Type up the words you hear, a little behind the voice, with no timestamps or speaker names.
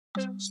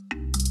This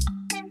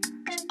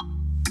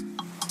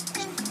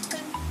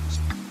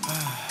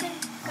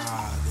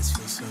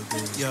feels so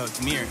good. Yo,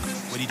 Demir,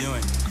 what are you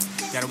doing?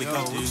 Gotta wake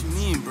up, dude. What you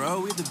mean, bro?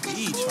 We at the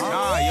beach, huh?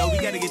 Nah, yo,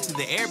 we gotta get to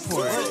the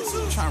airport.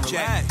 I'm trying to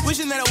relax.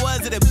 Wishing that I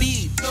was at the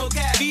beach.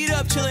 Feet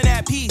up, chilling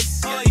at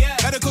peace. Oh, yeah.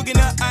 Got a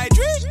coconut, I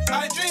drink.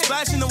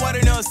 Splash in the water,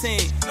 no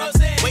sink.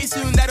 Way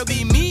soon, that'll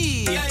be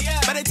me.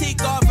 Better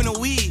take off in a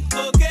week.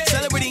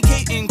 Celebrating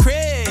Kate and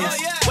Chris.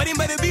 Wedding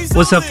better be so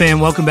What's up, fam?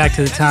 Welcome back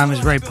to the Time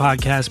is Ripe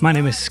podcast. My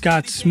name is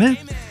Scott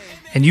Smith,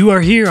 and you are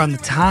here on the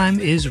Time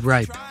is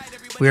Ripe.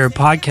 We are a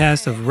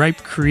podcast of Ripe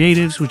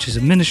Creatives, which is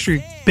a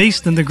ministry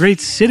based in the great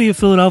city of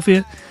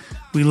Philadelphia.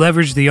 We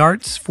leverage the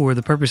arts for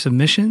the purpose of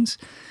missions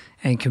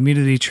and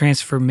community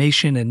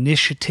transformation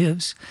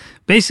initiatives.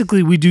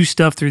 Basically, we do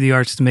stuff through the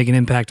arts to make an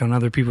impact on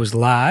other people's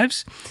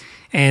lives.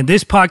 And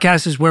this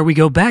podcast is where we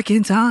go back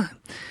in time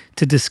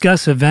to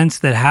discuss events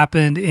that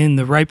happened in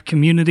the Ripe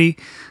community.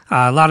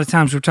 A lot of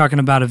times we're talking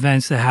about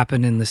events that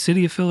happened in the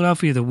city of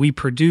Philadelphia that we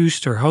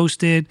produced or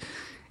hosted.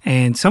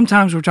 And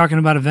sometimes we're talking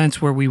about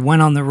events where we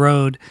went on the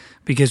road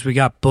because we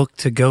got booked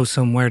to go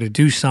somewhere to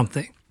do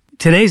something.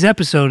 Today's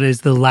episode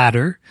is the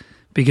latter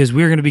because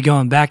we're going to be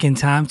going back in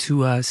time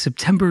to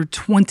September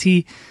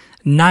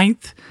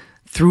 29th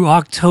through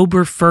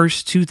October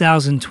 1st,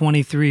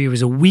 2023. It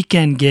was a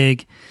weekend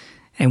gig,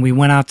 and we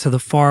went out to the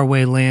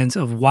faraway lands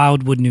of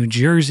Wildwood, New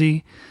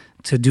Jersey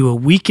to do a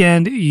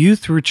weekend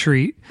youth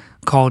retreat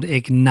called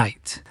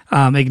Ignite.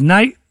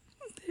 Ignite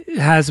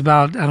has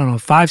about,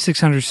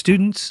 500-600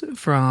 students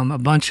from a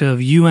bunch of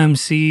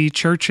UMC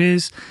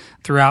churches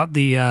throughout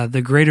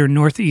the greater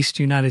Northeast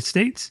United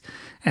States,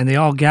 and they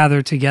all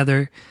gather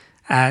together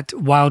at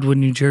Wildwood,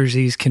 New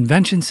Jersey's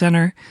convention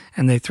center,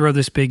 and they throw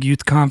this big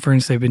youth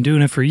conference. They've been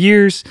doing it for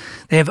years.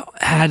 They have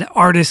had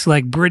artists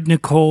like Britt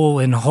Nicole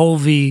and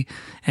Holvey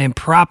and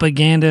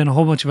Propaganda and a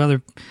whole bunch of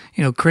other,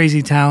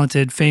 crazy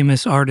talented,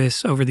 famous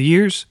artists over the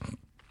years.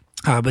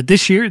 But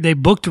this year they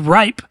booked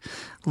Ripe.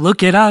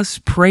 Look at us.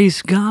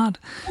 Praise God.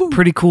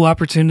 Pretty cool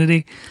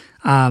opportunity.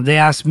 They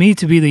asked me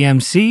to be the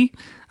MC.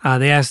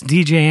 They asked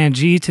DJ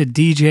Angie to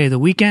DJ the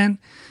weekend.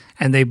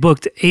 And they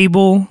booked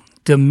Abel,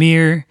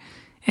 Demir,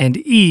 and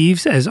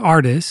Eves as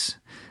artists.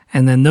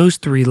 And then those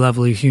three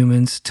lovely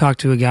humans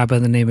talked to a guy by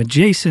the name of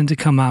Jason to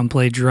come out and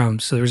play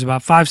drums. So there was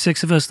about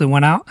 5-6 of us that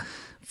went out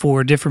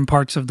for different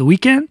parts of the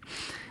weekend.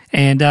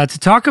 And to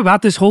talk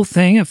about this whole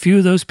thing, a few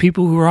of those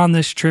people who were on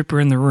this trip are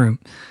in the room.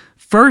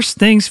 First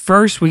things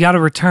first, we got a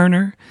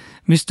returner.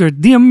 Mr.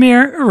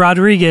 Demir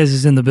Rodriguez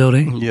is in the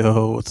building.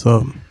 Yo, what's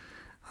up?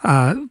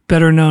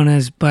 Better known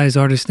as by his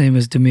artist name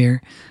as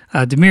Demir.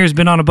 Demir has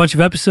been on a bunch of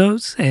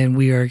episodes, and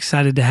we are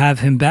excited to have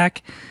him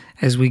back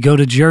as we go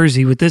to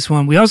Jersey with this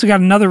one. We also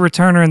got another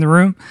returner in the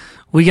room.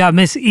 We got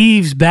Miss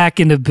Eves back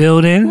in the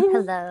building.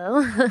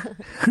 Hello.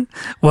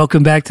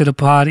 Welcome back to the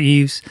pod,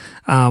 Eves.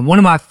 One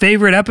of my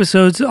favorite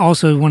episodes,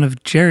 also one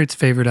of Jared's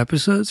favorite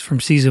episodes from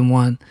season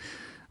 1,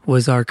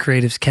 was our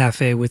Creatives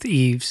Cafe with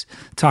Eves,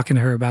 talking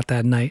to her about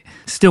that night.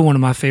 Still one of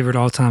my favorite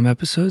all-time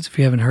episodes. If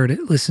you haven't heard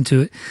it, listen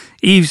to it.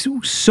 Eves,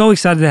 so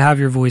excited to have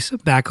your voice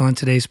back on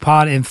today's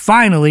pod. And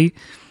finally,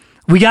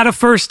 we got a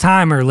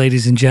first-timer,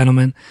 ladies and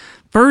gentlemen.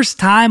 First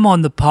time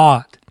on the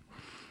pod.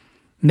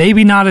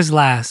 Maybe not his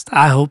last.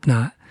 I hope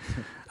not.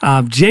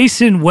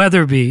 Jason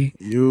Weatherby.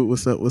 Yo,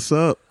 what's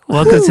up?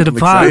 Welcome to the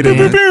pod,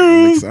 man.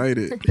 I'm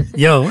excited.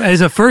 Yo, as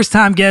a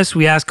first-time guest,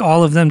 we ask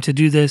all of them to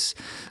do this,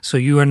 so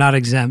you are not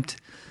exempt.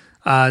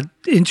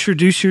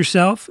 Introduce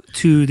yourself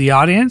to the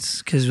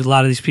audience, because a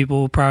lot of these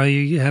people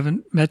probably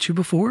haven't met you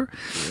before,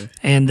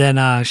 and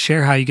then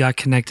share how you got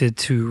connected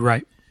to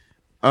Ripe.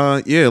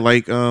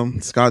 Like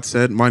Scott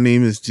said, my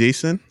name is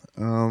Jason.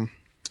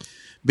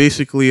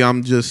 Basically,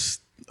 I'm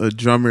just a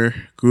drummer.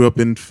 Grew up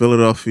in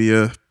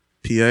Philadelphia,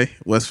 PA,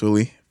 West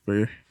Philly.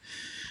 For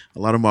a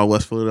lot of my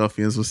West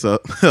Philadelphians, what's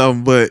up?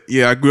 But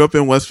yeah, I grew up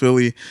in West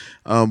Philly,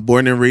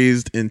 born and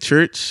raised in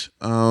church.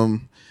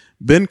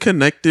 Been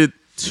connected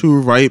to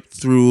Ripe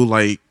through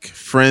like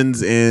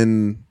friends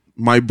and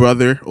my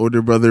brother,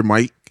 older brother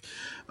Mike.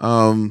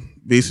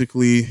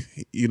 Basically,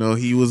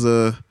 he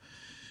was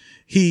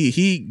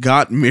he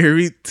got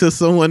married to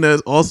someone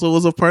that also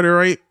was a part of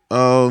Ripe.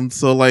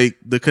 So like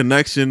the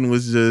connection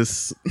was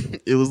just,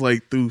 it was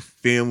like through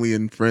family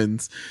and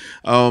friends,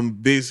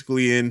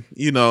 basically. And,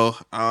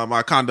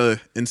 I kind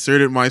of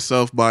inserted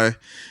myself by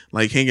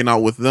like hanging out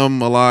with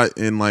them a lot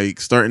and like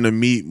starting to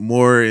meet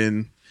more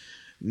and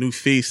new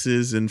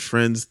faces and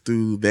friends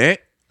through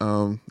that.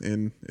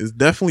 And it's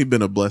definitely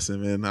been a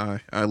blessing, man.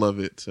 I love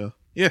it. So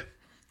yeah,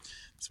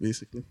 that's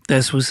basically.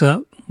 That's what's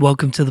up.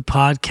 Welcome to the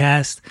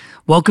podcast.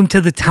 Welcome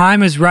to the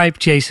Time is Ripe,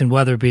 Jason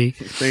Weatherby.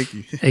 Thank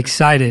you.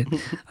 Excited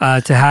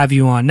to have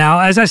you on. Now,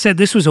 as I said,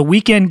 this was a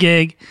weekend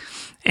gig,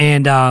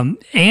 and Ant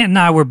and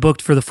I were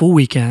booked for the full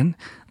weekend.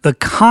 The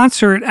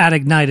concert at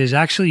Ignite is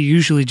actually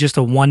usually just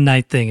a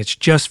one-night thing. It's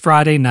just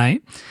Friday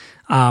night,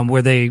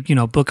 where they,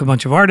 book a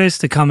bunch of artists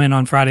to come in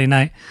on Friday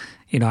night.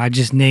 I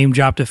just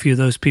name-dropped a few of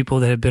those people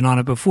that had been on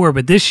it before,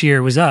 but this year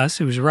it was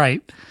us. It was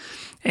Ripe.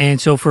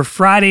 And so for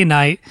Friday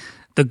night,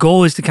 the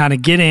goal is to kind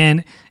of get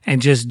in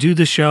and just do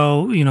the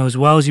show, as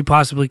well as you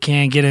possibly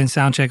can, get in,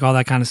 sound check, all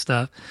that kind of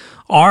stuff.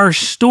 Our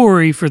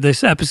story for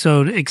this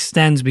episode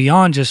extends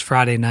beyond just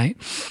Friday night,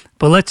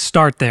 but let's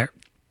start there.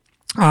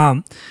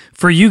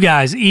 For you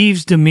guys,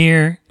 Eves,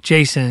 Demir,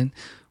 Jason,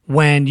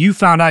 when you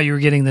found out you were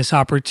getting this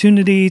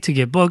opportunity to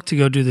get booked to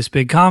go do this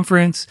big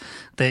conference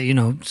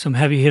that, some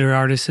heavy hitter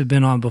artists have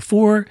been on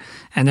before,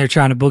 and they're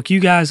trying to book you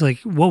guys, like,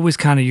 what was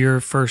kind of your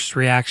first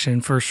reaction,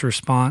 first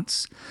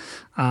response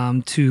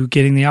to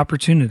getting the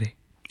opportunity?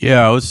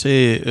 Yeah, I would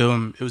say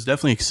it was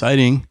definitely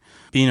exciting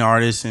being an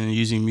artist and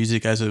using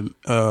music as a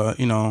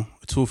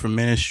tool for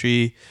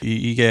ministry.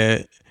 You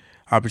get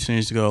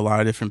opportunities to go a lot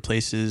of different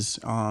places,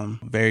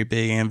 very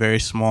big and very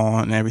small,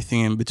 and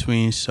everything in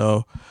between.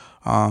 So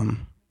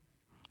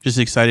just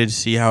excited to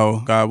see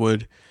how God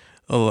would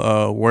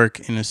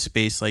work in a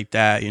space like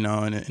that, in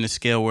a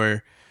scale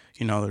where,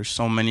 there's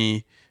so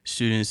many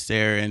students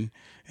there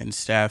and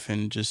staff,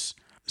 and just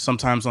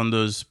sometimes on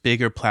those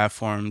bigger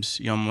platforms,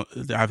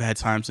 I've had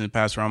times in the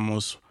past where I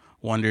almost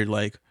wondered,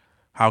 like,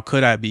 how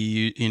could I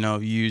be,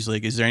 used?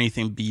 Like, is there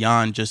anything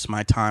beyond just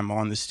my time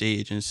on the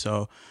stage? And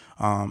so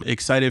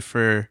excited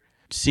for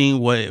seeing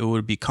what it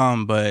would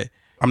become, but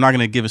I'm not going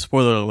to give a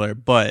spoiler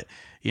alert, but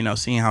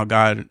seeing how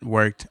God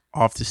worked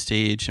off the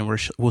stage, and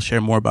we'll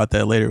share more about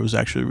that later. It was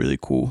actually really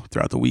cool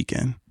throughout the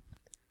weekend.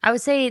 I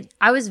would say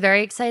I was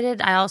very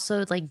excited. I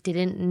also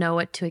didn't know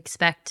what to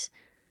expect.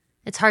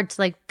 It's hard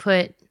to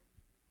put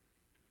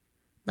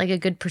a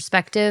good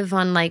perspective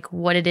on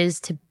what it is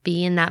to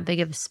be in that big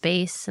of a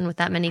space and with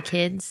that many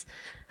kids.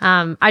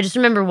 I just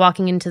remember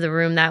walking into the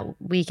room that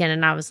weekend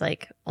and I was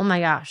like, oh my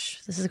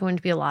gosh, this is going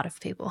to be a lot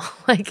of people.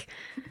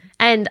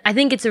 And I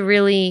think it's a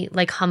really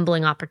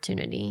humbling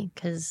opportunity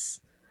because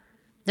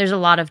there's a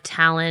lot of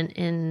talent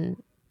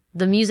in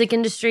the music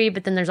industry,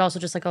 but then there's also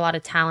just a lot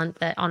of talent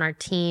that on our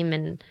team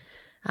and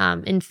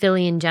in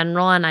Philly in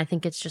general. And I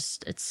think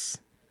it's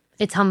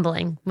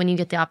humbling when you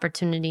get the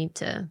opportunity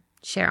to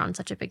share on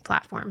such a big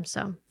platform.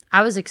 So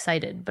I was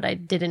excited, but I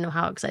didn't know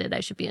how excited I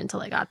should be until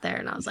I got there.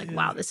 And I was like,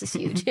 wow, this is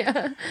huge.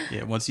 Yeah.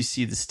 Yeah. Once you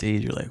see the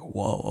stage, you're like,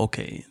 whoa,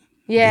 okay.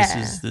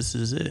 Yeah. This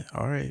is it.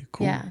 All right,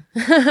 cool.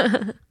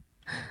 Yeah.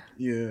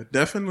 Yeah,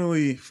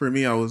 definitely for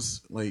me, I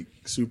was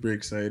super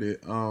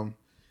excited.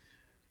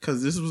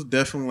 Cause this was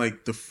definitely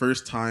the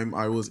first time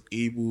I was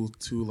able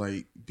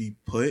to be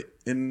put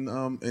in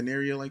an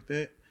area like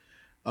that.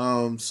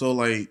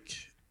 So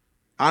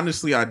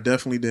honestly, I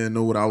definitely didn't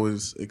know what I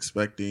was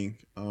expecting.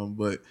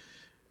 But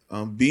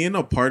being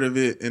a part of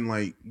it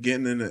and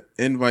getting an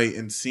invite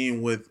and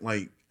seeing what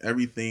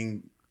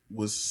everything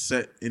was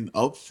set and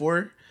up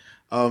for,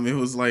 it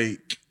was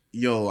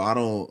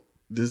yo,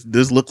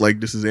 this looked like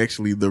this is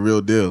actually the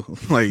real deal.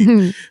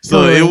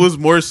 So it was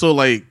more so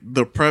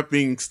the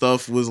prepping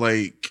stuff was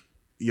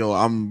yo,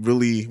 I'm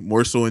really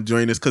more so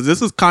enjoying this because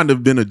this has kind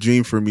of been a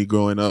dream for me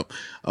growing up.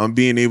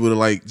 Being able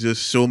to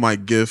just show my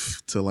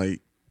gift to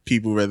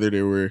people, whether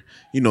they were,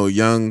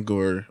 young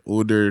or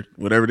older,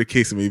 whatever the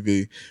case may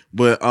be.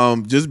 But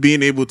just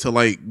being able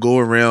to go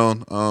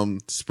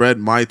around, spread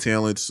my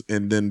talents,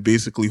 and then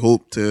basically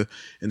hope to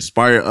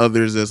inspire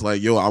others as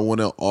yo, I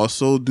want to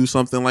also do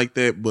something like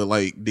that, but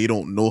they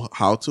don't know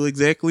how to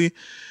exactly.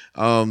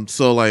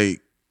 So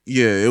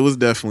yeah, it was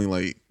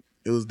definitely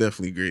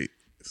great.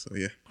 So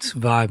yeah, it's a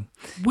vibe.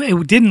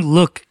 It didn't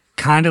look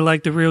kind of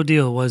like the real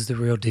deal. It was the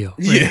real deal.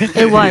 Yeah,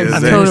 it was. Yeah,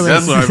 totally.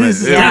 That's what I meant.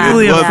 It's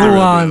definitely a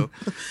full-on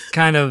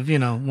kind of,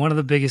 one of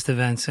the biggest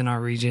events in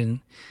our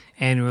region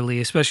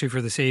annually, especially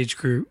for this age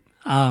group.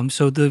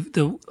 So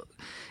the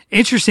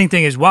interesting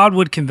thing is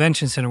Wildwood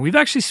Convention Center, we've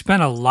actually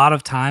spent a lot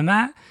of time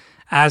at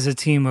as a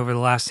team over the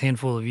last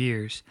handful of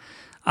years.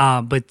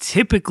 But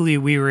typically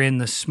we were in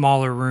the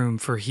smaller room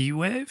for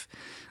Heatwave,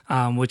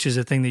 which is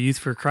a thing that Youth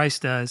for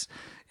Christ does,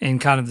 in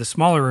kind of the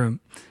smaller room.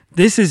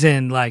 This is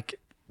in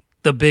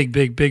the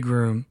big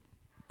room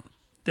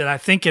that I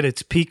think at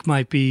its peak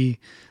might be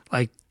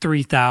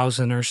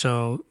 3,000 or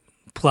so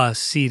plus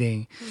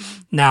seating.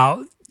 Mm-hmm.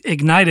 Now,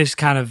 Ignite is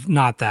kind of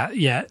not that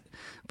yet,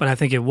 but I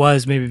think it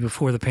was maybe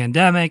before the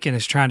pandemic and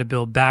is trying to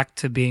build back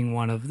to being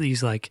one of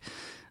these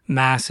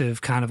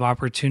massive kind of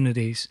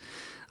opportunities.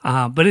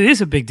 But it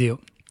is a big deal,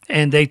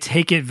 and they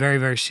take it very,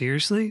 very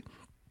seriously.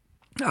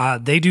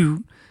 They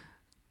do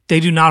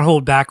not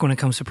hold back when it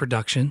comes to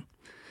production.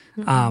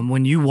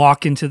 When you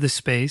walk into the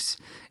space,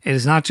 it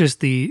is not just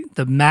the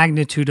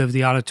magnitude of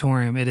the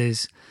auditorium. It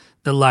is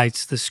the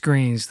lights, the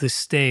screens, the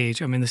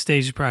stage. I mean, the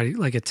stage is probably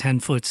a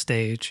 10-foot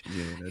stage.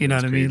 Yeah, you know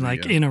what I mean?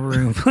 In a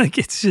room.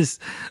 It's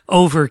just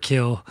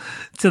overkill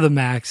to the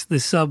max. The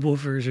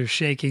subwoofers are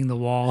shaking the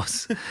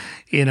walls.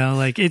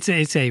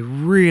 It's a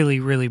really,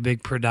 really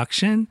big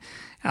production.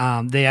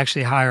 They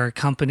actually hire a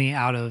company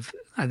out of,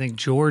 I think,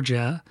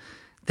 Georgia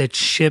that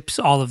ships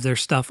all of their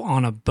stuff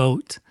on a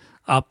boat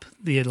up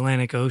the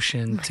Atlantic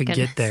Ocean to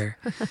get there.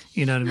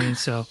 You know what I mean?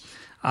 So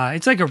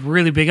it's a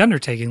really big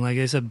undertaking.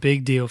 It's a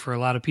big deal for a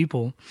lot of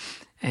people.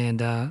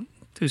 And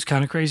it was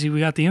kind of crazy we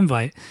got the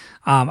invite.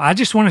 I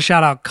just want to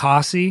shout out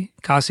Kasi.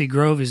 Kasi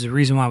Grove is the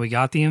reason why we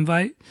got the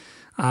invite.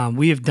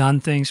 We have done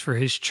things for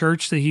his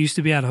church that he used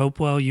to be at,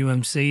 Hopewell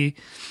UMC.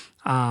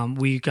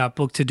 We got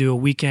booked to do a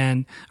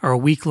weekend or a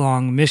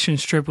week-long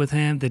missions trip with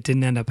him that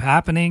didn't end up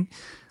happening.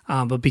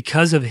 But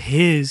because of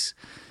his,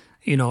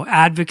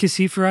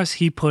 advocacy for us,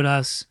 he put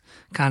us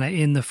kind of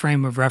in the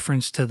frame of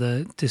reference to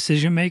the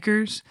decision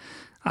makers.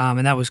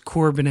 And that was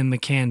Corbin and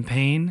McCann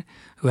Payne,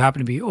 who happen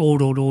to be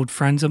old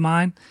friends of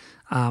mine.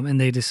 And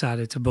they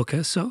decided to book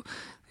us. So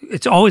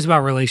it's always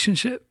about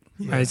relationship.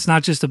 Yeah. Right? It's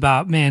not just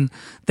about, man,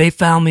 they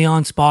found me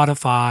on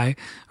Spotify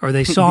or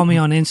they saw me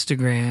on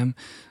Instagram,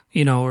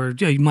 or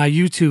my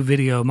YouTube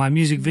video, my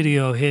music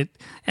video hit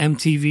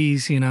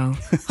MTV's,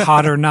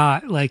 Hot or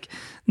Not. Like,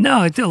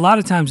 no, a lot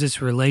of times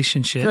it's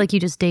relationship. I feel like you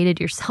just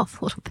dated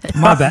yourself a little bit.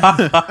 My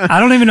bad. I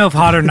don't even know if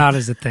Hot or Not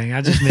is a thing.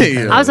 I just made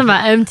that I was talking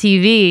about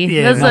MTV.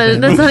 Yeah,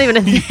 that's not even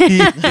a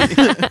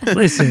thing.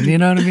 Listen, you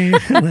know what I mean?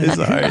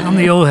 I'm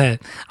the old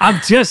head. I'm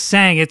just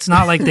saying it's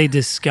not like they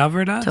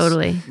discovered us.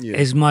 Totally.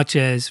 As much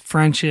as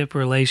friendship,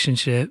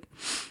 relationship,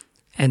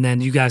 and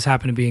then you guys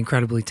happen to be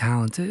incredibly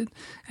talented.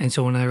 And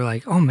so when they were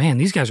like, oh man,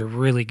 these guys are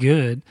really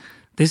good,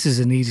 this is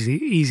an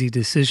easy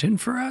decision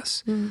for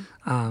us.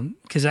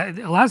 Because a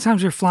lot of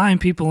times we're flying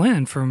people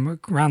in from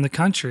around the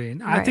country.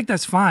 And I think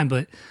that's fine,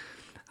 but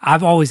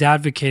I've always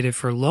advocated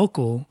for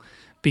local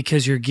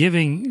because you're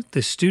giving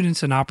the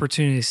students an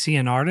opportunity to see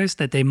an artist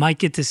that they might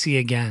get to see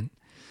again.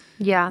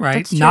 Yeah, right?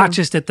 that's true. Not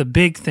just at the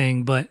big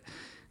thing, but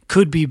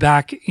could be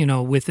back,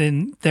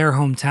 within their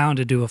hometown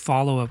to do a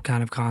follow-up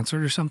kind of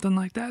concert or something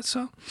like that.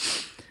 So,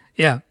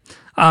 yeah.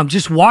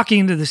 Just walking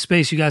into the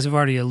space, you guys have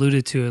already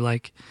alluded to it,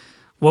 like,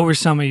 what were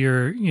some of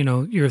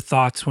your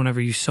thoughts whenever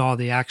you saw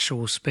the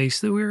actual space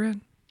that we were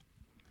in?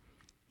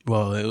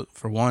 Well,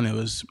 for one, it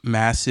was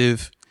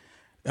massive.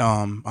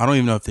 I don't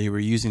even know if they were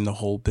using the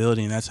whole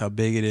building. That's how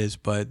big it is,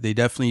 but they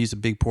definitely used a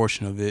big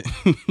portion of it.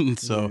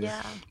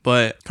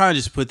 But kind of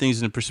just put things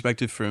in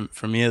perspective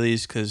for me at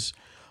least, because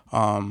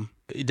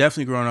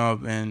definitely growing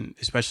up and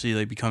especially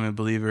like becoming a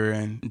believer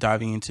and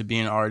diving into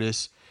being an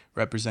artist,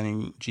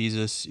 representing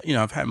Jesus.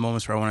 I've had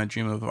moments where I want to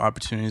dream of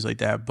opportunities like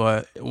that,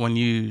 but when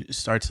you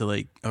start to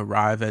like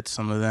arrive at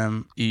some of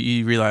them,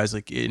 you realize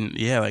like,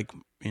 I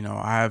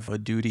have a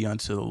duty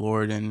unto the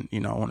Lord and,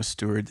 I want to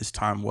steward this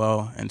time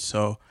well. And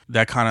so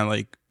that kind of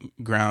like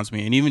grounds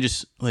me. And even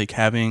just like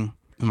having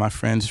my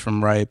friends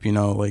from Ripe,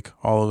 like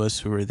all of us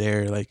who were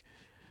there, like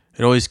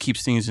it always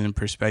keeps things in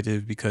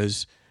perspective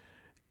because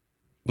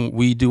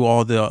we do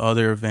all the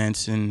other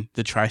events in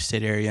the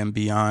tri-state area and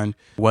beyond,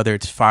 whether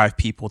it's 5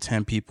 people,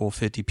 10 people,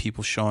 50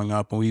 people showing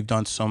up. And we've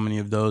done so many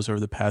of those over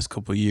the past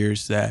couple of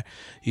years that,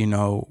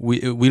 we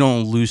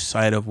don't lose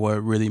sight of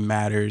what really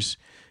matters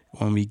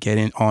when we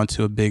get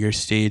onto a bigger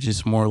stage.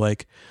 It's more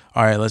like,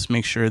 all right, let's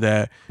make sure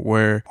that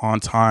we're on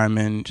time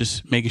and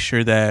just making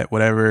sure that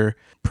whatever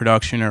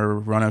production or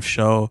run of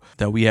show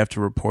that we have to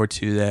report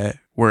to, that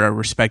we're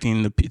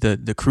respecting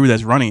the crew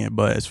that's running it.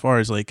 But as far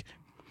as like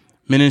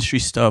ministry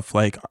stuff,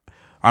 like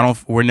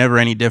we're never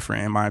any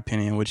different in my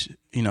opinion, which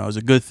is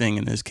a good thing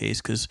in this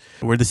case because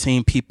we're the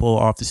same people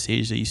off the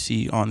stage that you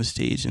see on the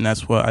stage, and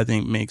that's what I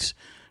think makes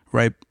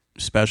Ripe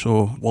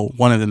special. Well,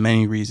 one of the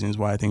many reasons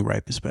why I think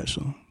Ripe is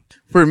special.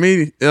 For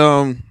me,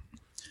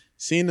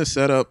 seeing the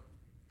setup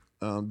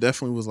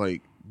definitely was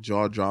like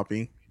jaw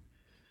dropping.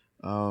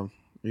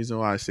 Reason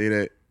why I say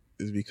that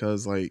is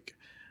because like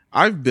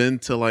I've been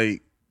to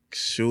like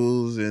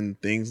shows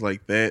and things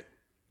like that,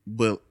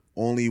 but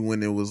only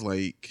when it was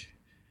like,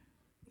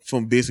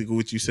 from basically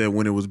what you said,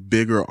 when it was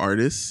bigger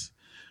artists.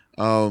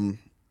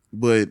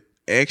 But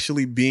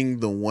actually being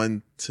the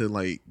one to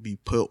like be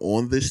put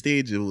on this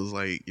stage, it was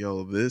like,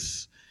 yo,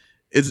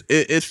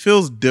 it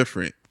feels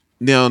different.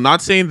 Now,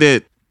 not saying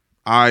that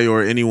I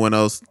or anyone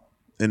else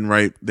in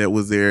Ripe that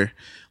was there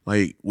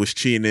like was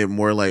treating it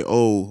more like,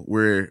 oh,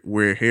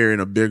 we're here in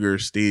a bigger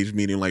stage,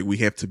 meaning like we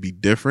have to be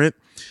different.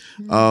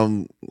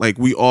 Like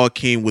we all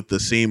came with the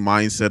same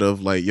mindset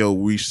of like, yo,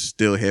 we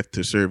still have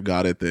to serve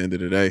God at the end of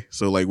the day.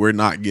 So like we're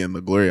not getting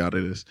the glory out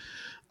of this.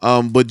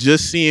 But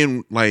just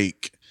seeing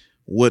like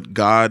what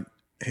God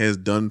has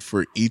done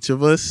for each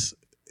of us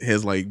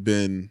has like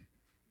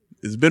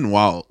it's been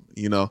wild,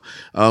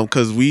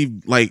 because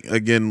we like,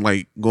 again,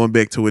 like going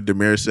back to what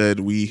Demare said,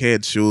 we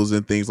had shows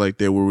and things like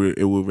that where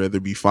it would rather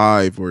be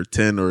 5 or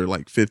 10 or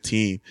like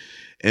 15.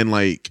 And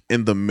like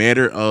in the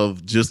matter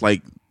of just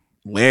like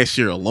last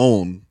year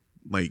alone,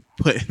 like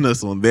putting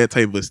us on that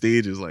type of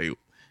stage is like,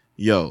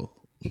 yo,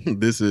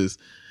 this is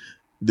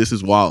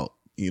wild,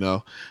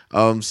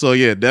 So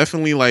yeah,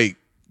 definitely like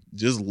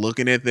just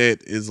looking at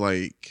that is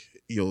like,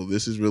 yo,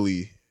 this is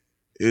really,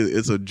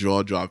 it's a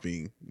jaw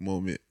dropping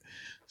moment.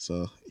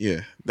 So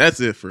yeah, that's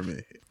it for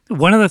me.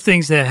 One of the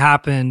things that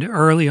happened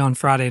early on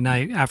Friday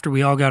night after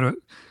we all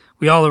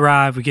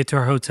arrived, we get to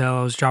our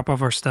hotels, drop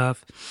off our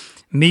stuff,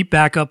 meet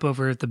back up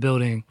over at the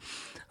building.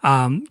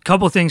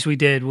 Couple of things we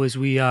did was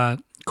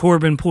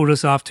Corbin pulled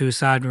us off to a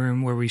side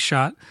room where we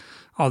shot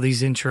all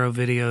these intro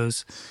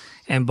videos.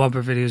 and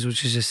bumper videos,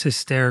 which is just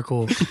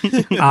hysterical. Me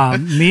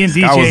and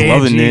DJ Scott was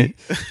loving Angie,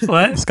 it.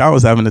 What? Scott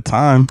was having a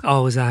time.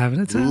 Oh, was I having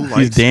a time? Ooh,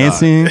 He's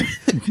dancing.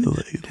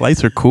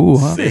 Lights are cool,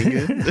 huh?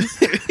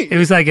 It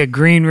was like a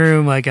green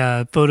room, like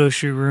a photo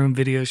shoot room,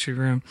 video shoot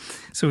room.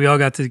 So we all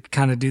got to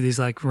kind of do these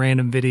like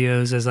random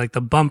videos as like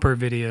the bumper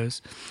videos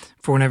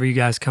for whenever you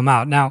guys come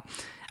out. Now,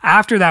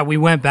 after that, we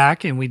went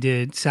back and we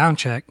did sound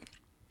check.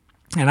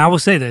 And I will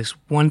say this,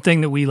 one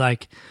thing that we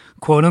like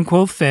quote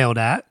unquote failed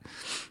at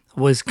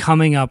was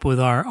coming up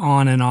with our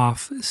on and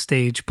off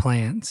stage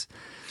plans.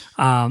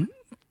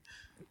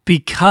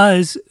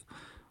 Because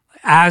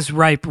as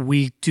Ripe,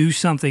 we do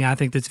something I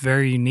think that's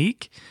very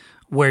unique,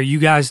 where you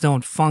guys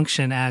don't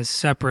function as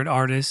separate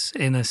artists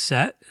in a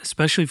set,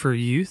 especially for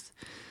youth.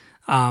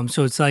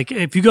 So it's like,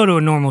 if you go to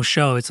a normal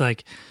show, it's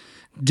like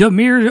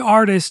Demir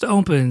artist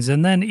opens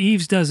and then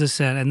Eves does a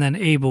set and then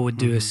Abel would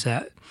do a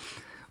set.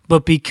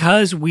 But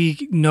because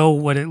we know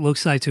what it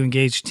looks like to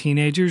engage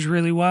teenagers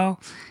really well,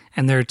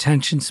 and their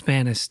attention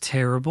span is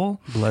terrible.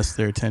 Bless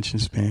their attention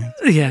span.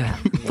 Yeah,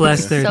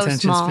 bless their So attention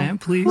small. span,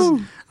 please.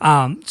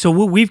 So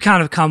what we've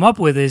kind of come up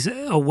with is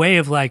a way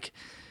of like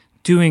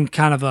doing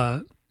kind of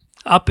a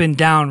up and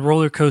down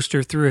roller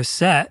coaster through a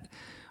set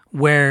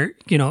where,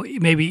 you know,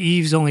 maybe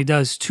Eves only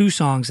does 2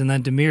 songs and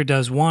then Demir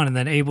does 1 and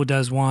then Abel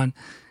does 1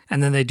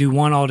 and then they do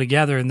 1 all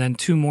together and then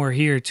 2 more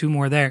here, 2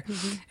 more there.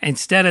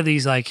 Instead of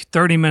these like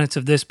 30 minutes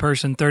of this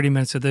person, 30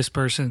 minutes of this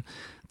person,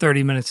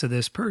 30 minutes of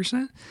this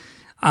person.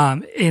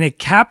 And it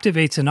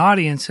captivates an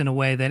audience in a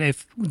way that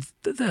if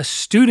the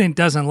student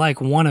doesn't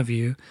like one of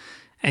you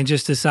and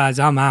just decides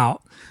I'm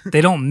out,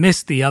 they don't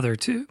miss the other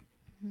 2,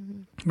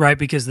 right?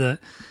 Because the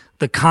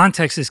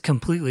context is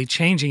completely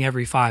changing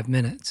every 5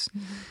 minutes.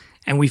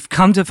 And we've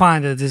come to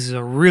find that this is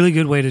a really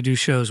good way to do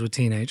shows with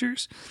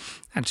teenagers.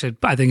 Actually,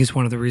 I think it's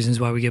one of the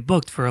reasons why we get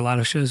booked for a lot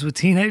of shows with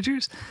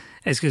teenagers,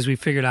 is because we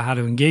figured out how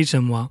to engage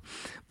them well.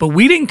 But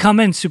we didn't come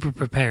in super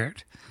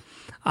prepared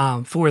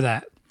for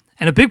that.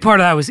 And a big part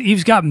of that was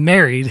Eves got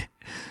married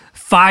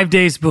 5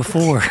 days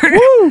before,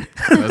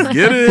 Let's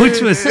get it.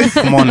 which was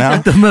Come on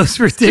now. the most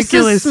Just a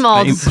ridiculous,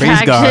 small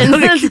Praise God.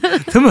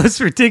 distraction. the most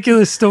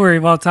ridiculous story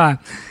of all time.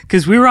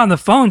 Because we were on the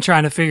phone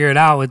trying to figure it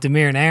out with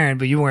Demir and Aaron,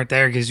 but you weren't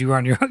there because you were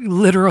on your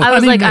literal. I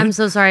was like, honeymoon. I'm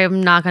so sorry.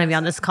 I'm not going to be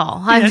on this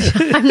call.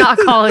 I'm not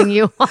calling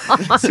you.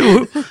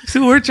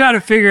 So we're trying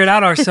to figure it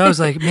out ourselves.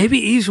 Like, maybe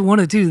Eves will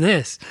want to do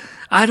this.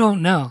 I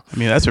don't know. I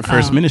mean, that's her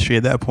first ministry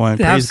at that point.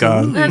 Praise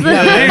Absolutely. God.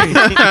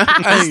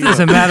 Yeah, this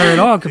doesn't matter at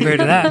all compared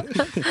to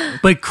that.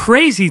 But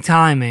crazy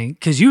timing,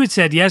 because you had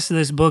said yes to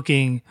this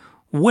booking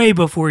way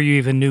before you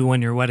even knew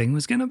when your wedding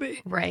was going to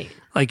be. Right.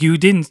 Like you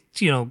didn't,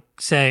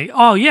 say,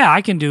 oh yeah,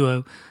 I can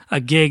do a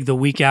gig the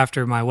week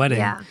after my wedding.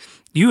 Yeah.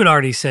 You had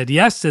already said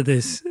yes to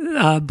this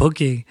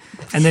booking,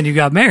 and then you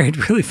got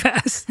married really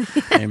fast.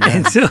 Amen.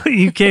 And so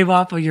you came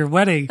off of your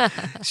wedding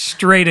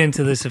straight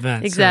into this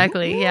event. So,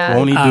 Exactly. Yeah.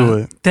 Won't he do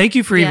it? thank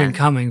you for even Yeah.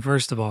 coming,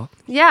 first of all.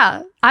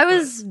 Yeah. I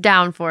was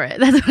down for it.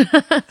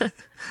 That's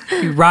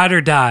You ride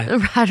or die.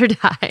 ride or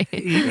die.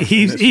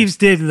 Eves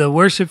did the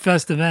Worship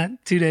Fest event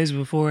 2 days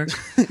before.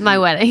 My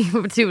wedding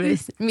for 2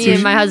 days. Me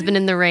and my husband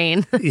in the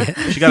rain.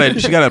 She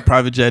got a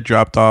private jet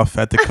dropped off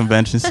at the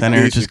convention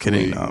center. Just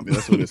Basically, kidding. No,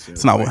 that's what it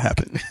it's not what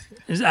happened.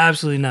 It's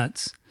absolutely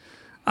nuts.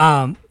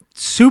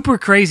 Super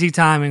crazy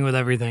timing with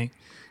everything.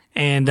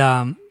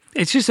 And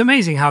it's just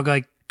amazing how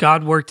like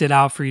God worked it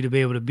out for you to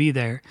be able to be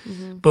there.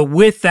 But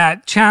with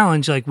that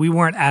challenge, like we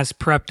weren't as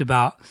prepped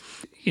about,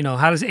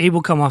 how does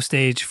Abel come off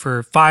stage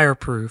for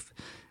Fireproof?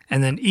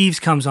 And then Eves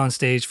comes on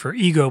stage for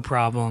Ego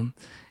Problem.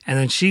 And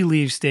then she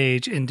leaves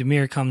stage and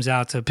Demir comes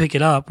out to pick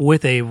it up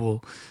with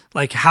Abel.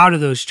 Like, how do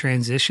those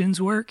transitions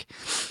work?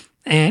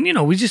 And,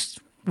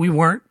 we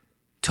weren't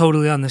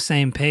totally on the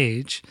same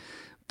page,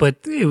 but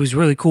it was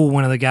really cool.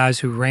 One of the guys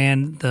who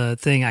ran the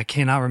thing, I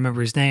cannot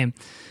remember his name,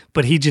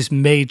 but he just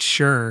made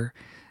sure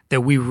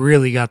that we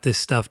really got this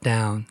stuff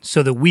down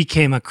so that we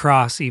came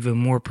across even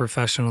more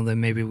professional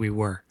than maybe we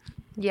were.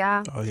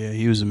 Yeah. Oh yeah,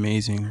 he was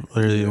amazing.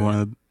 Literally one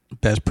of the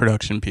best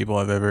production people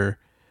I've ever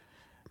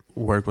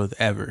worked with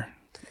ever.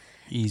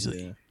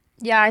 Easily.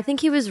 Yeah, I think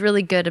he was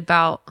really good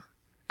about.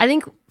 I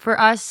think for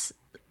us,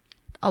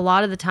 a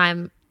lot of the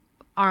time,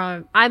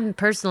 I'm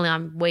personally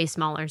on way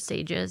smaller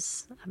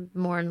stages. I'm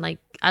more in like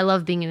I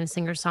love being in a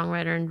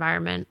singer-songwriter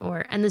environment,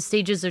 and the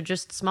stages are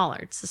just smaller.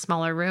 It's a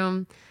smaller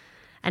room,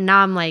 and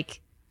now I'm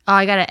like, oh,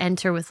 I got to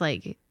enter with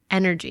like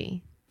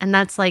energy, and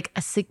that's like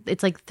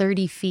it's like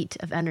 30 feet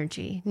of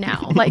energy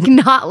now, like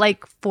not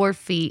like 4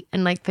 feet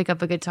and like pick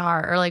up a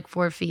guitar or like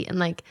 4 feet and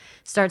like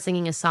start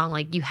singing a song.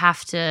 Like you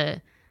have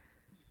to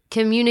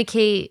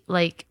communicate,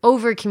 like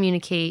over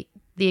communicate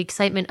the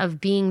excitement of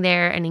being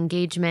there and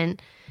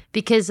engagement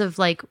because of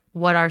like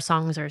what our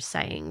songs are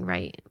saying,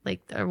 right?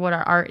 Like or what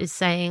our art is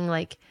saying,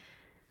 like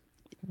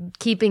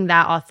keeping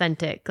that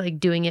authentic, like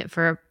doing it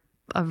for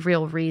a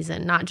real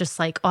reason, not just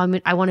like, oh,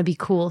 I want to be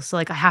cool, so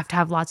like I have to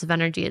have lots of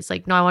energy. It's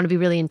like, no, I want to be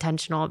really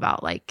intentional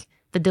about like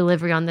the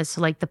delivery on this,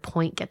 so like the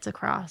point gets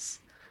across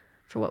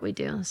for what we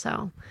do.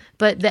 So,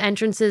 but the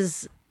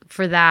entrances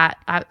for that,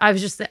 I'm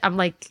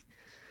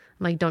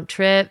like, don't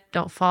trip,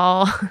 don't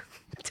fall,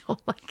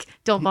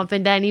 don't bump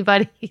into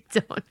anybody,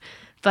 don't.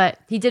 But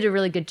he did a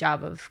really good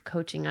job of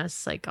coaching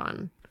us like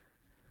on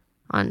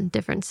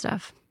different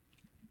stuff.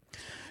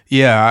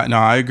 Yeah, no,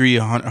 I agree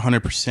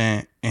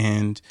 100%.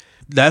 And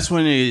that's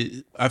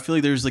when I feel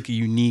like there's like a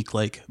unique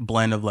like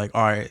blend of like,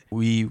 all right,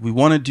 we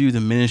want to do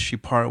the ministry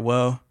part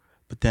well,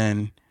 but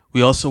then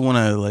we also want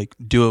to like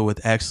do it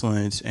with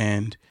excellence.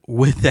 And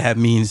with that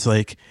means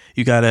like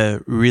you got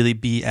to really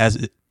be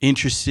as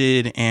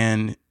interested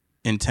and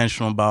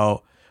intentional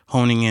about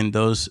honing in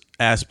those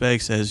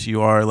aspects as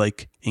you are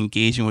like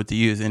engaging with the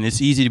youth. And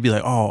it's easy to be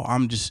like, oh, I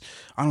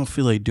don't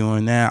feel like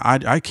doing that.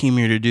 I came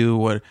here to do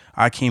what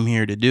I came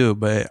here to do.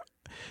 But,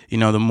 you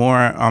know, the more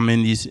I'm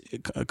in these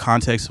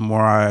contexts, the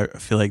more I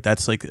feel like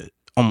that's like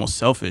almost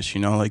selfish,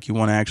 you know, like you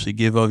want to actually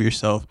give of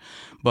yourself.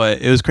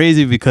 But it was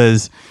crazy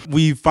because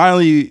we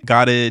finally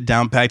got it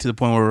down packed to the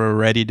point where we're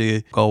ready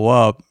to go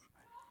up.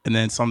 And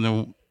then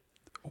something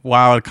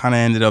wild kind of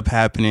ended up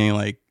happening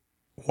like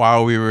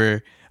while we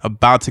were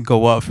about to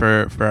go up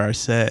for our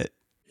set.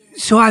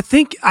 So I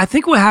think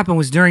what happened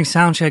was during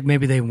sound check,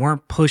 maybe they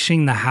weren't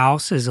pushing the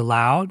house as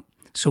loud.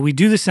 So we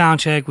do the sound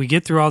check, we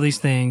get through all these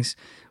things,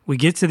 we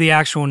get to the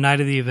actual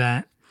night of the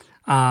event.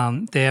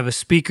 They have a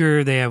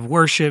speaker, they have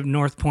worship,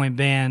 North Point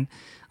band,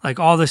 like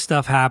all this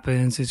stuff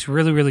happens. It's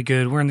really, really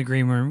good. We're in the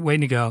green room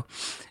waiting to go.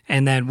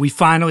 And then we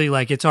finally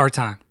it's our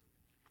time.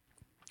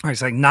 All right,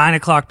 it's like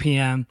 9:00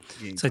 p.m.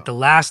 It's like the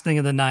last thing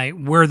of the night.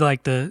 We're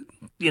like the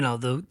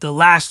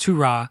last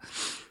hurrah.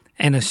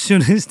 And as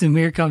soon as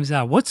Demir comes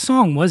out, what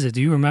song was it?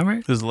 Do you remember?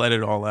 It was Let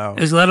It All Out.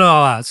 It was Let It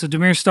All Out. So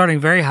Demir's starting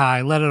very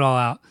high, Let It All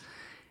Out.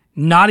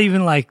 Not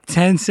even like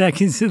 10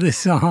 seconds of the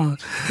song,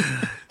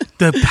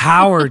 the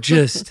power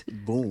just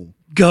boom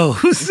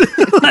goes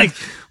like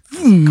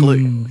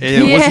click.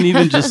 It wasn't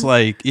even just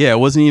like, it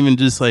wasn't even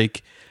just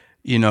like,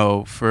 you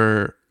know,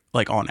 for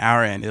like on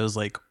our end. It was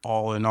like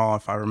all in all,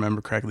 if I remember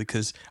correctly,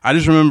 because I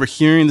just remember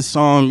hearing the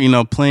song, you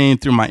know, playing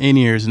through my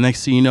in-ears. And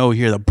next thing you know, we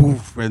hear the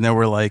boof, and then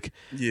we're like,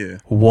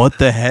 what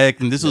the heck?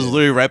 And this was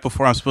literally right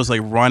before I'm supposed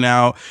to like run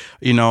out,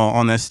 you know,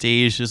 on that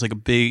stage, just like a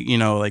big, you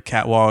know, like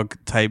catwalk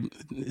type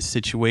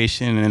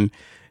situation. And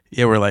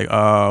we're like,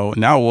 oh,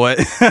 now what?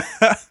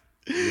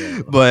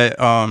 But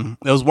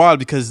it was wild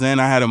because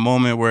then I had a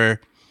moment where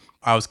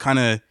I was kind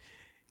of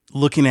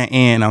looking at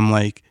Ann, I'm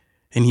like,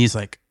 and he's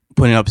like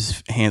putting up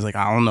his hands like,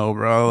 I don't know,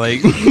 bro.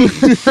 Like,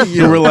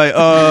 and we're like,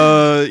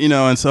 you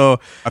know, and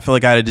so I feel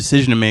like I had a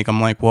decision to make. I'm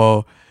like,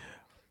 well,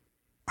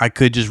 I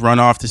could just run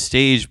off the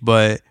stage,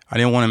 but I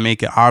didn't want to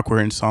make it awkward.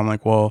 And so I'm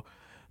like, well,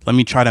 let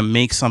me try to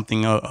make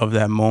something of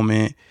that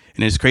moment.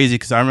 And it's crazy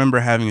because I remember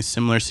having a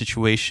similar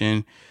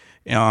situation.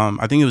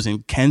 I think it was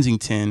in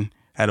Kensington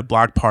at a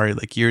block party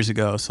like years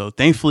ago. So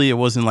thankfully it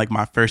wasn't like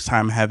my first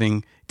time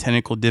having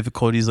technical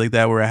difficulties like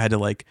that where I had to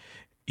like,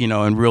 you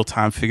know, in real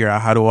time figure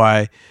out how do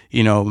I,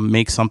 you know,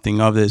 make something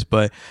of this.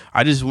 But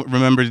I just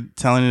remember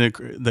telling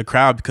the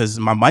crowd because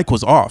my mic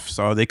was off.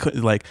 So they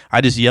couldn't like,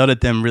 I just yelled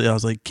at them really. I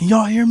was like, can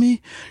y'all hear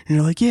me? And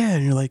you're like, yeah.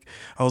 And you're like,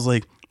 I was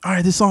like, all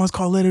right, this song is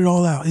called Let It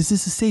All Out. Is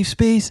this a safe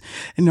space?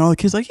 And all the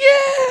kids like,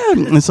 yeah.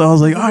 And so I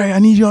was like, all right, I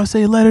need y'all to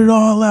say Let It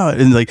All Out.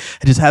 And like,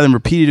 I just had them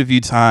repeat it a few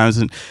times.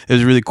 And it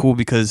was really cool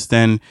because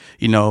then,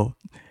 you know,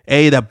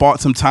 that bought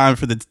some time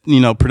for the, you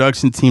know,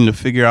 production team to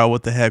figure out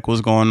what the heck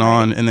was going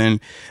on. And then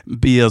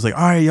B, I was like,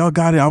 all right, y'all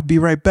got it. I'll be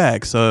right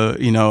back. So,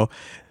 you know,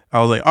 I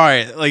was like, all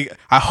right, like,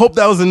 I hope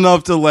that was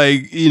enough to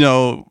like, you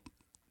know,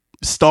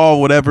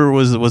 stall whatever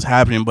was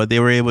happening. But they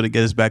were able to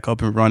get us back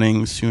up and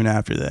running soon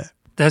after that.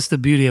 That's the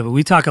beauty of it.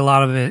 We talk a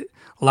lot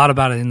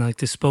about it in like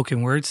the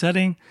spoken word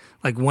setting.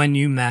 Like when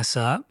you mess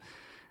up,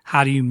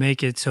 how do you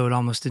make it so it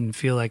almost didn't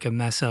feel like a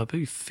mess up?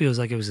 It feels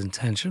like it was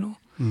intentional.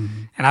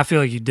 Mm-hmm. And I feel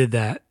like you did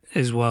that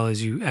as well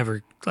as you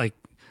ever, like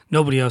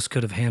nobody else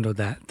could have handled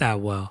that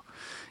well,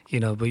 you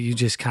know, but you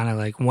just kind of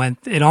like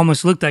it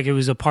almost looked like it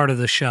was a part of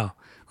the show.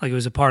 Like it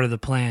was a part of the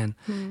plan.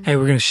 Mm-hmm. Hey,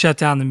 we're going to shut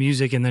down the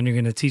music and then you're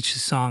going to teach the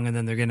song and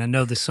then they're going to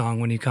know the song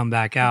when you come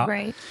back out.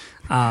 Right.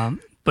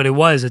 But it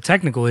was a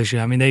technical issue.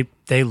 I mean,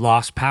 they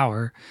lost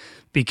power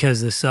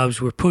because the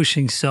subs were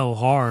pushing so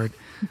hard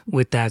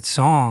with that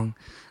song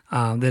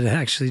that it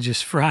actually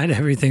just fried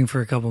everything for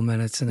a couple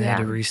minutes and they had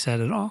to reset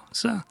it all.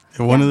 So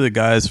and one of the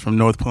guys from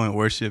North Point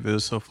Worship, it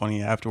was so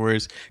funny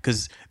afterwards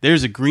because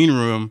there's a green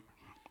room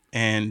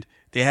and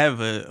they have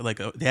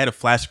they had a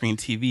flat screen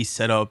TV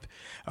set up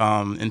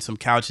and some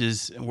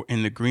couches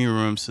in the green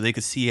room so they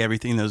could see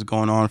everything that was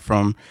going on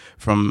from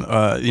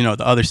you know,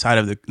 the other side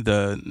of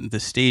the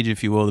stage,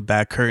 if you will, the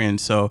back curtain.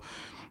 So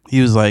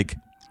he was like,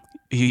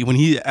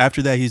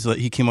 after that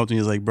he came up to me,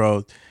 he was like,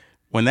 bro,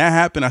 when that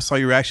happened, I saw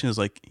your reaction.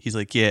 He's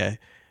like, yeah,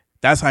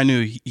 that's how I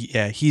knew.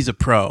 He's a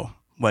pro.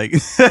 Like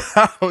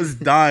I was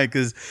dying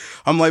because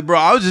I'm like, bro,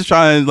 I was just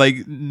trying to like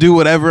do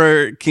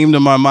whatever came to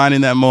my mind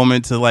in that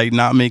moment to like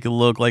not make it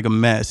look like a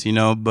mess, you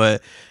know.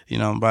 But you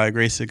know, by the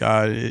grace of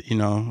God, you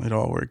know, it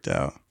all worked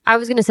out. I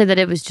was gonna say that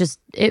it was just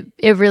it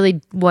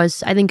really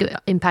was. I think it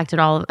impacted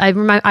all of.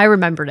 I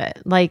remembered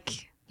it,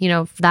 like, you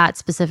know, that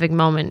specific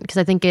moment because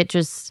I think it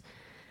just.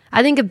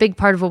 I think a big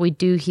part of what we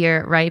do here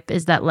at Ripe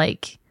is that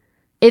like,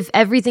 if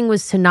everything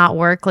was to not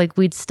work, like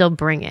we'd still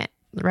bring it,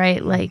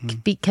 right?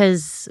 Like,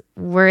 because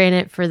we're in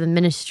it for the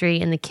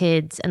ministry and the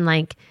kids, and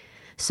like,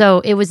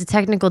 so it was a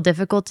technical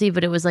difficulty,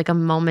 but it was like a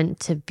moment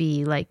to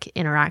be like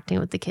interacting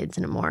with the kids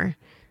in a more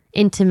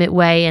intimate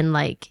way, and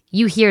like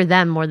you hear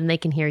them more than they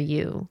can hear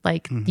you.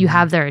 Like you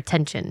have their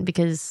attention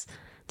because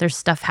there's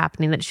stuff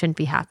happening that shouldn't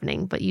be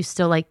happening, but you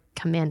still like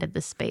commanded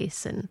the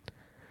space, and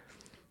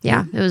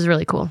yeah, it was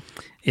really cool.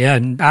 Yeah,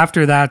 and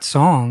after that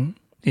song,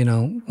 you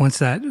know, once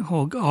that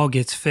all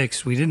gets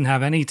fixed, we didn't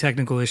have any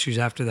technical issues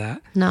after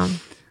that. No.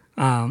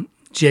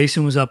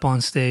 Jason was up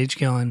on stage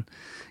going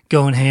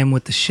ham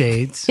with the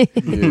shades. Do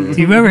you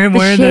remember him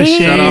wearing those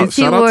shades?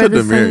 Shout out to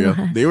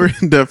Demir. They were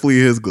definitely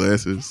his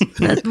glasses.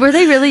 Were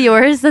they really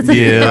yours? That's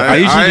I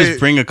usually just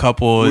bring a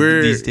couple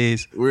these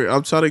days.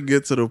 I'm trying to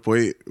get to the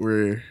point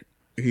where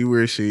he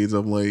wears shades.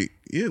 I'm like,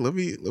 yeah, let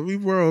me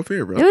borrow a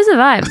pair, bro. It was a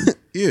vibe.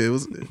 Yeah, it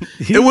was.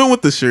 It went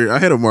with the shirt. I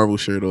had a Marvel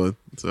shirt on,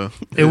 so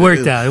it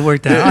worked out. It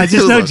worked out. I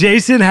just know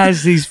Jason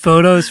has these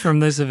photos from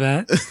this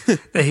event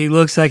that he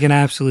looks like an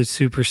absolute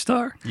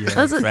superstar.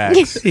 Yeah,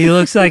 facts. He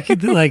looks like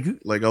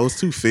I was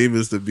too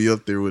famous to be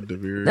up there with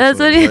Demir. That's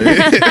so what he.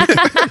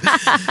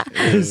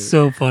 It's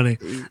so funny.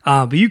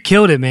 But you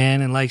killed it,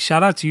 man, and like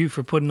shout out to you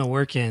for putting the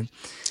work in.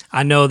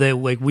 I know that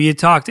like we had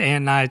talked,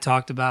 Ant and I had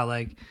talked about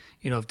like,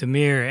 you know, if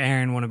Demir or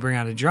Aaron want to bring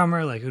out a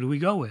drummer, like who do we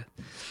go with?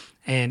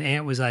 And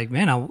Ant was like,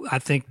 man, I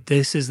think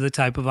this is the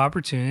type of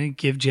opportunity.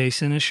 Give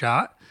Jason a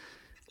shot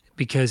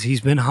because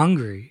he's been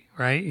hungry,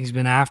 right? He's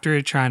been after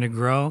it, trying to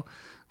grow,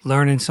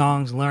 learning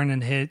songs,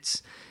 learning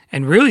hits.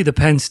 And really the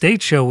Penn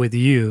State show with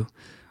you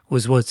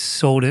was what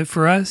sold it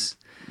for us.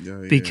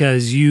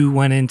 Because you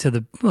went into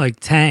the like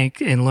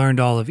tank and learned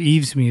all of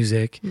Eve's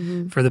music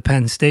for the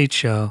Penn State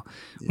show.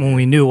 When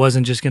we knew it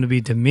wasn't just going to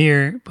be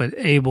Demir, but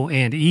Abel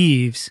and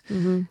Eve's.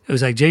 It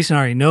was like Jason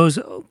already knows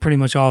pretty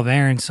much all of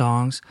Aaron's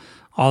songs,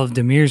 all of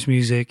Demir's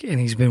music, and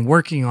he's been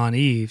working on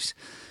Eve's.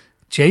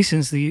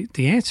 Jason's the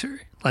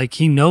answer. Like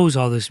he knows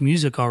all this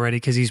music already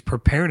because he's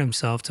prepared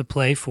himself to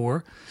play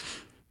for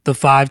the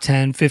 5,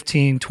 10,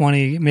 15,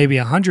 20, maybe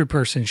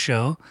 100-person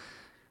show.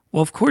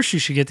 Well, of course you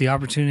should get the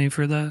opportunity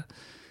for the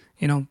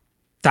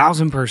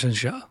 1,000-person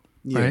show,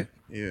 right?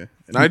 Yeah,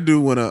 and I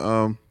do want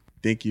to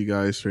thank you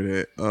guys for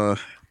that,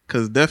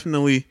 because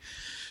definitely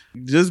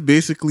just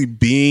basically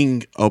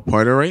being a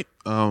part of Ripe,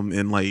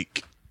 and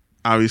like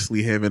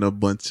obviously having a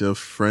bunch of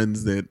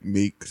friends that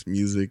makes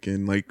music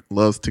and like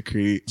loves to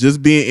create,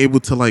 just being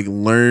able to like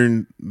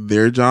learn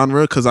their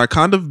genre, because I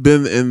kind of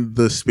been in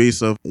the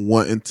space of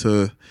wanting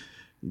to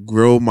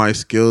grow my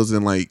skills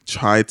and like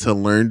try to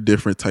learn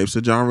different types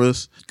of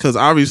genres, because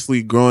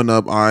obviously growing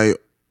up I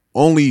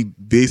only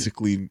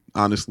basically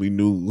honestly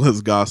knew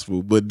was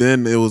gospel, but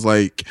then it was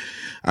like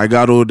I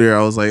got older,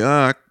 I was like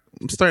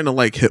I'm starting to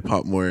like hip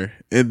hop more,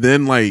 and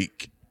then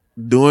like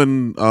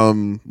doing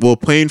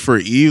playing for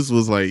Eve's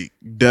was like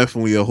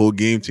definitely a whole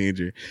game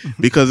changer,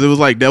 because it was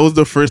like that was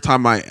the first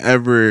time I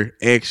ever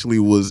actually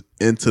was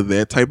into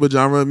that type of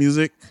genre of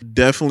music.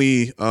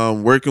 Definitely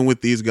working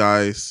with these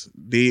guys,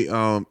 they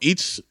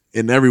each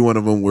and every one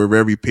of them were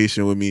very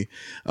patient with me,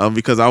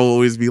 because I will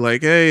always be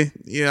like, hey,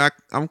 yeah,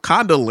 I'm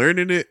kind of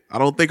learning it. I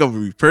don't think I'm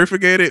gonna be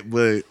perfect at it,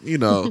 but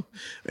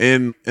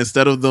and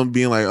instead of them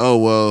being like, oh,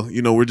 well,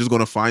 we're just going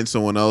to find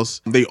someone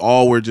else, they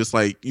all were just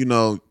like,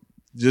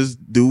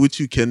 just do what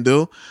you can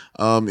do.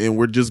 And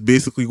we're just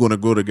basically going to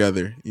grow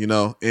together,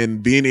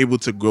 and being able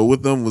to grow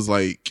with them was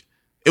like,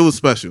 it was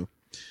special.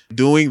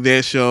 Doing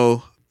that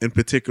show in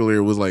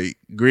particular was like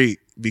great,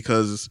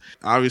 because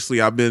obviously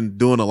I've been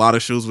doing a lot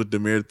of shows with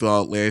Demir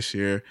throughout last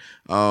year,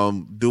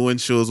 doing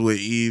shows with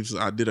Eve's.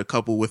 I did a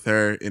couple with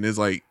her, and it's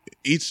like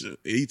each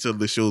of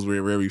the shows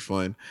were very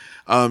fun.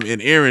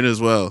 And Aaron as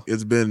well.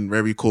 It's been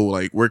very cool,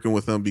 like working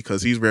with him,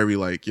 because he's very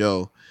like,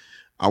 yo,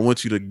 I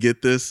want you to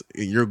get this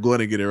and you're going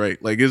to get it right.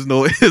 Like there's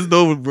no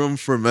room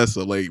for mess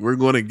up. Like we're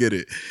going to get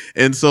it.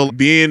 And so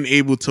being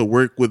able to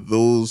work with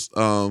those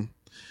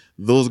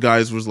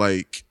guys was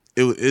like,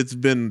 it's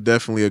been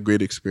definitely a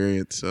great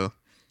experience. So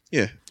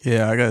yeah.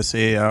 I gotta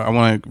say, I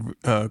want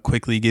to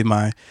quickly give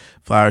my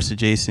flowers to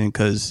Jason,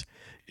 because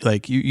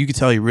like you can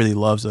tell he really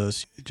loves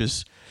us. He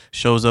just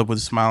shows up with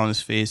a smile on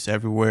his face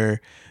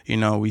everywhere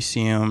we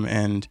see him,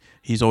 and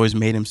he's always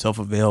made himself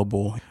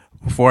available.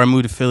 Before I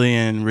moved to Philly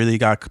and really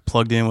got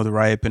plugged in with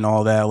Ripe and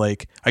all that,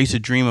 like I used to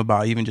dream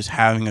about even just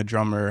having a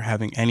drummer,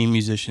 having any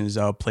musicians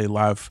that would play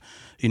live,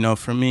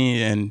 for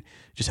me, and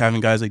just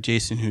having guys like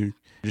Jason who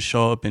just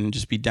show up and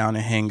just be down to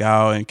hang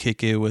out and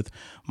kick it with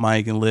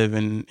Mike and Liv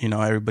and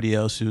everybody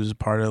else who was a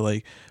part of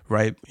like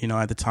Ripe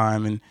at the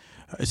time, and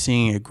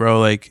seeing it grow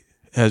like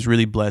has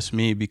really blessed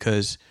me,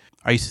 because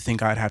I used to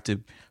think I'd have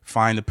to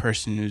find the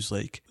person who's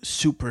like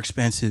super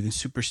expensive and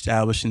super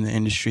established in the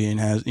industry and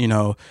has in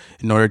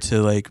order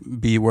to like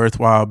be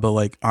worthwhile. But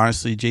like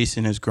honestly,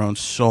 Jason has grown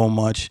so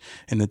much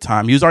in the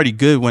time. He was already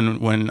good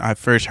when I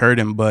first heard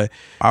him, but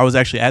I was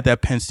actually at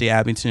that Penn State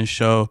Abington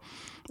show,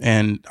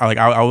 And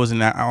I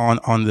wasn't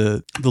on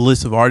the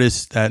list of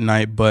artists that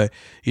night, but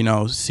you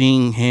know,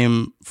 seeing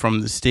him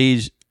from the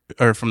stage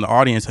or from the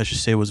audience, I should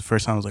say, was the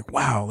first time I was like,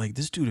 wow, like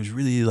this dude has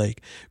really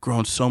like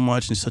grown so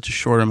much in such a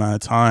short amount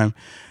of time.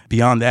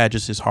 Beyond that,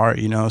 just his heart,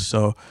 you know.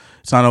 So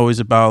it's not always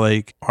about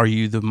like, are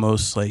you the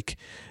most like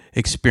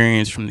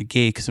experienced from the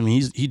gate? Because I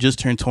mean, he just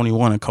turned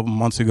 21 a couple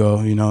months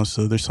ago, you know.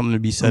 So there's something to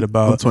be said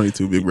about. I'm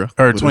 22, big bro.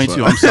 Or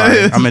 22. I'm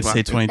sorry, I meant to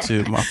say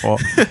 22. My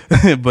fault.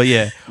 But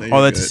yeah,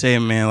 all that to say,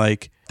 man,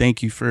 like,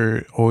 thank you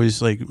for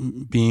always like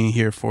being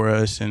here for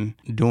us and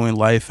doing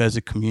life as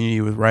a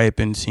community with Ripe,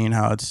 and seeing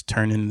how it's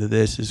turned into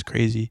this is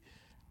crazy.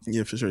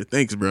 Yeah, for sure.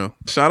 Thanks, bro.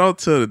 Shout out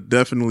to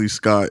definitely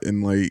Scott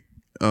and like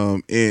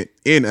and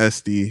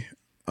SD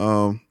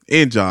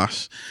and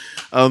Josh.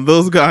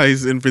 Those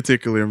guys in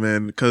particular,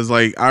 man, because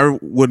like I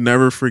would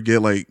never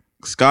forget, like,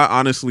 Scott,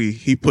 honestly,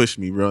 he pushed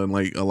me, bro, in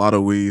like a lot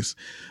of ways,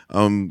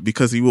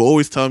 because he will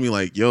always tell me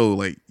like, yo,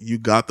 like, you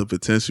got the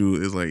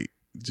potential, is like,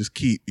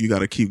 you got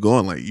to keep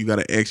going, like, you got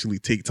to actually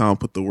take time,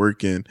 put the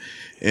work in.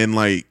 And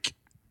like,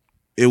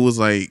 it was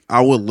like,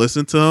 I would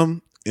listen to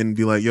him and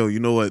be like, yo, you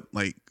know what,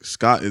 like,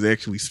 Scott is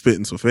actually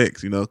spitting some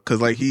facts, you know, because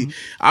like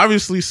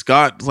obviously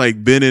Scott's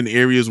like been in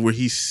areas where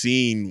he's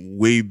seen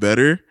way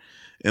better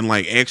and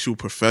like actual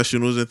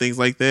professionals and things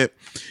like that.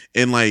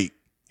 And like,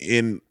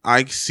 and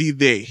I see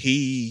that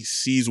he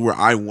sees where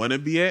I want to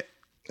be at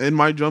in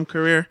my drum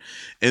career.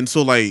 And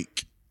so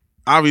like,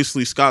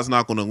 obviously Scott's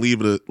not going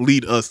to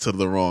lead us to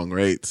the wrong,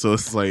 right? So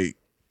it's like,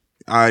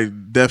 I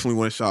definitely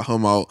want to shout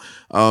him out.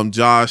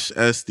 Josh,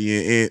 SD,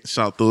 and Ant,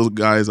 shout those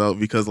guys out,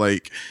 because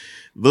like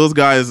those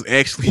guys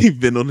actually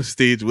been on the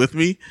stage with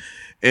me,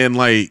 and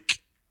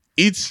like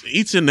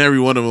each and every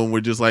one of them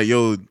were just like,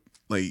 yo,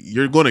 like,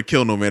 you're going to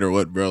kill no matter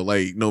what, bro.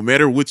 Like, no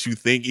matter what you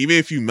think, even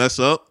if you mess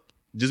up,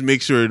 just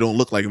make sure it don't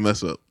look like a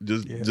mess up.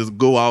 Just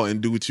go out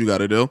and do what you got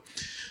to do.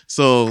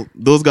 So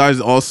those guys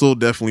also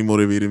definitely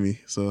motivated me.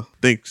 So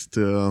thanks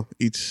to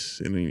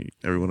each and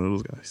every one of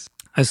those guys.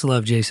 I just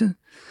love Jason.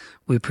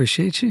 We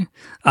appreciate you.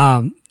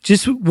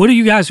 Just what do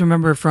you guys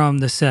remember from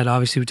the set?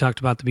 Obviously, we talked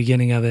about the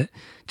beginning of it.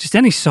 Just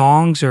any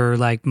songs or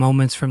like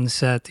moments from the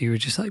set that you were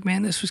just like,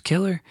 man, this was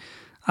killer,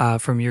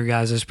 from your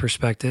guys'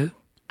 perspective.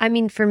 I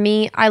mean, for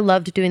me, I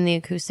loved doing the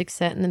acoustic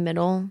set in the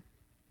middle.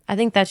 I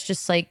think that's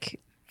just like,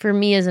 for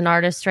me as an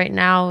artist right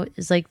now,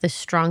 is like the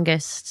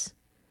strongest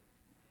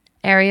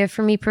area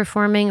for me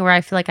performing, where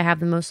I feel like I have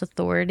the most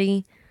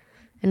authority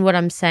in what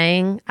I'm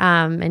saying,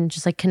 and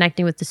just like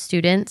connecting with the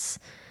students.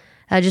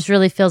 Just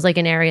really feels like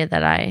an area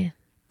that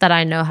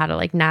I know how to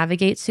like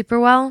navigate super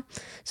well.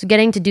 So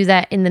getting to do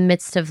that in the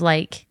midst of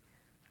like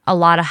a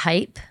lot of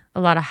hype,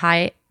 a lot of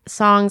high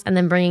songs, and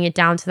then bringing it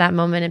down to that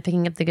moment and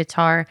picking up the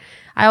guitar.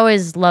 I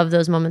always love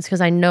those moments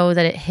because I know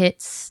that it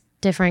hits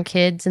different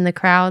kids in the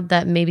crowd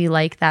that maybe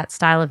like that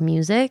style of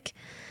music.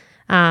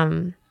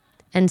 And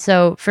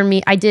so for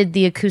me, I did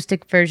the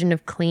acoustic version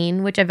of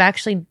Clean, which I've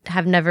actually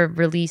have never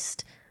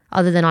released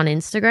other than on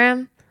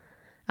Instagram.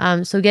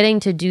 So getting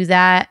to do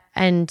that,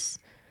 and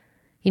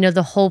you know,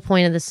 the whole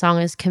point of the song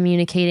is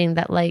communicating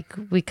that like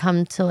we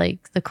come to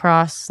like the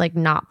cross like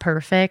not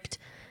perfect.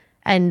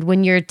 And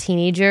when you're a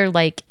teenager,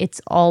 like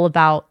it's all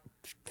about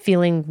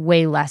feeling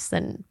way less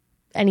than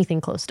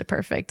anything close to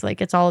perfect.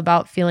 Like it's all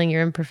about feeling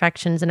your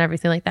imperfections and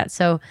everything like that.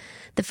 So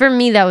for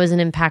me, that was an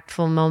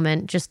impactful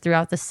moment just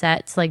throughout the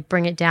set, to like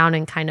bring it down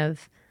and kind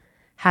of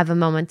have a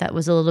moment that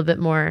was a little bit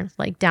more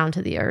like down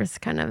to the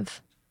earth kind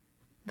of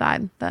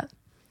vibe. But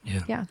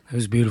yeah, it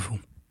was beautiful.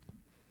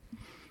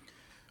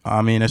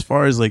 I mean, as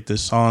far as like the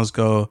songs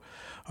go,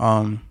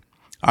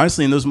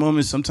 honestly, in those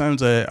moments,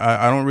 sometimes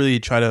I don't really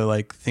try to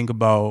like think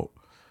about,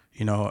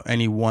 you know,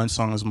 any one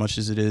song as much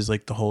as it is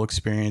like the whole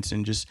experience,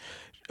 and just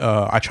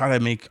I try to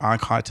make eye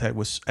contact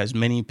with as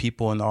many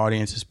people in the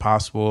audience as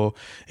possible.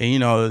 And you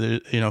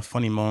know,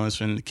 funny moments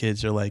when the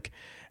kids are like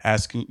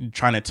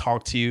trying to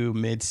talk to you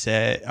mid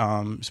set,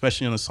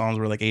 especially on the songs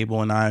where like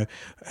Abel and I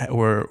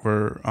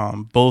were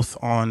both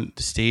on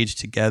the stage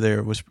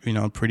together, was, you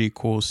know, pretty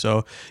cool.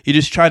 So you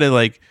just try to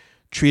like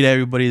treat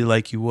everybody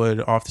like you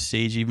would off the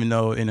stage, even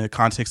though in a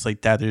context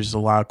like that, there's a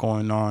lot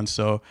going on.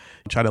 So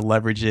try to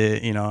leverage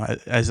it, you know,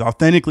 as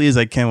authentically as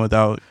I can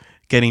without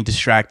getting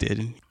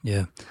distracted.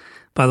 Yeah.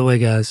 By the way,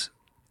 guys,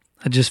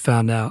 I just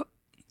found out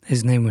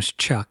his name was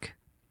Chuck.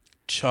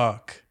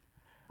 Chuck.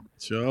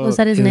 Was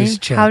that his name?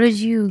 How did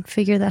you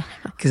figure that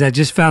out? Because I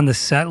just found the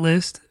set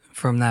list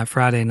from that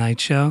Friday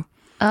night show.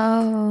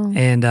 Oh.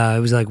 And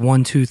it was like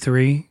 1, 2,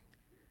 3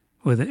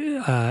 with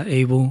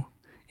Abel,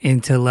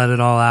 Into Let It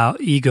All Out,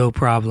 Ego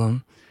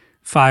Problem,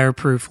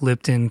 Fireproof,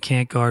 Lipton,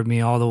 Can't Guard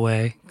Me, All the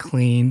Way,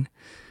 Clean,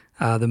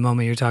 the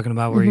moment you're talking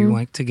about where you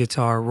went to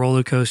guitar,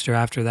 Roller Coaster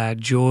after that,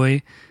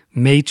 Joy,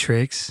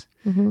 Matrix,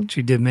 which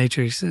you did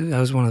Matrix. That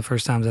was one of the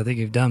first times I think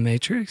you've done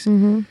Matrix.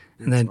 And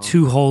then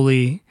Too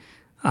Holy,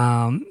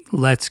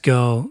 Let's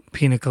Go,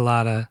 Pina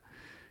Colada,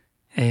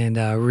 and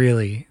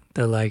really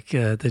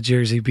the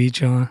Jersey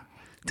Beach on.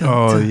 Yeah.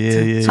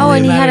 Oh,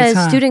 and he had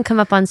a student come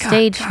up on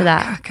stage for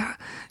that.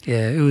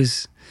 Yeah, it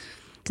was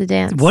to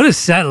dance. What a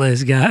set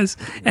list, guys.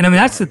 And I mean,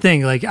 that's the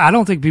thing. Like, I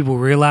don't think people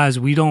realize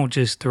we don't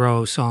just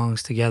throw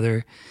songs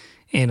together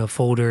in a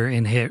folder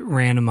and hit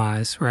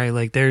randomize, right?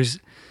 Like, there's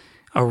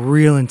a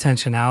real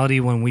intentionality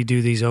when we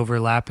do these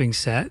overlapping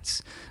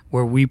sets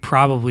where we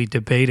probably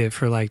debate it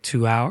for like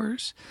 2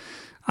 hours.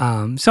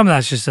 Some of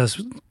that's just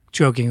us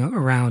joking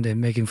around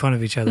and making fun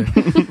of each other.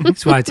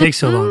 That's why it takes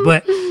so long.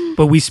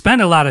 But we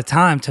spend a lot of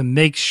time to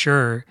make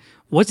sure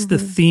what's the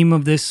theme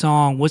of this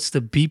song? What's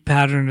the beat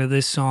pattern of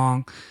this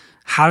song?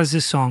 How does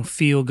this song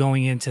feel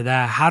going into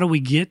that? How do we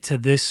get to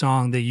this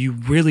song that you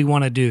really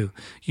want to do?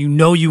 You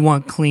know you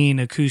want clean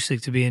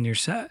acoustic to be in your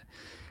set.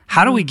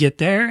 How do we get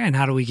there and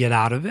how do we get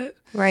out of it?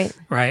 Right.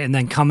 Right. And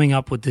then coming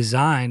up with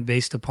design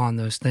based upon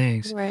those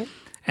things. Right.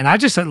 And I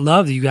just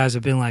love that you guys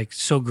have been like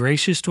so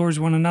gracious towards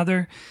one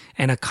another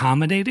and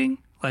accommodating,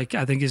 like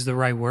I think is the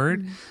right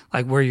word.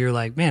 Like where you're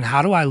like, man,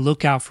 how do I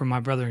look out for my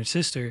brother and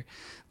sister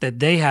that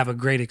they have a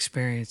great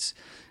experience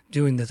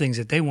doing the things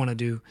that they want to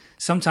do?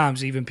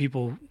 Sometimes even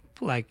people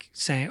like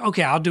saying,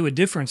 okay, I'll do a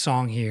different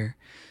song here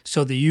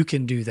so that you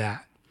can do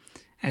that.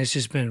 And it's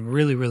just been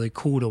really, really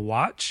cool to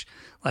watch,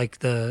 like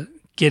the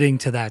getting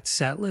to that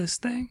set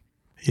list thing.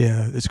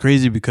 Yeah, it's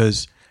crazy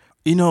because,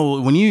 you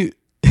know, when you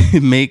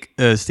make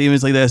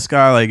statements like that,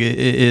 Scott, like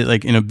it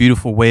like in a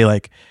beautiful way,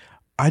 like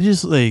I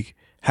just like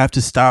have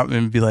to stop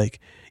and be like,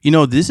 you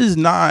know, this is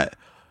not,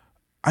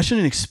 I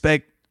shouldn't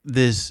expect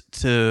this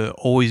to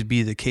always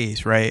be the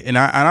case, right? And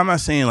I'm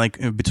not saying like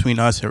between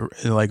us or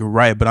like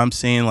right, but I'm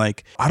saying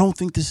like I don't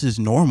think this is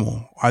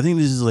normal. I think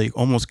this is like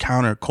almost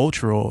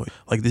countercultural.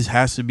 Like this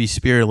has to be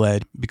spirit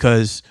led,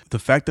 because the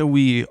fact that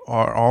we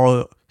are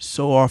all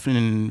so often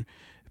in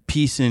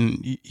peace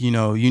and, you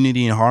know,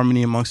 unity and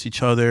harmony amongst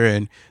each other,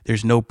 and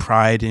there's no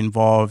pride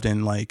involved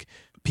and like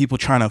people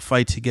trying to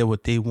fight to get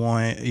what they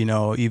want, you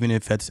know, even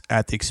if it's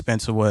at the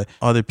expense of what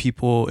other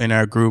people in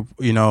our group,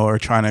 you know, are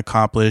trying to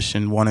accomplish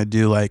and want to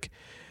do. Like,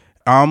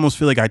 I almost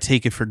feel like I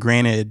take it for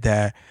granted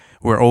that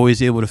we're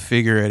always able to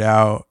figure it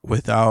out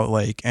without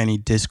like any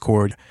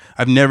discord.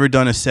 I've never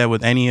done a set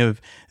with any of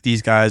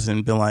these guys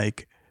and been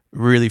like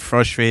really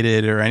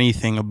frustrated or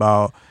anything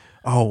about,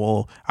 oh,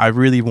 well, I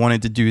really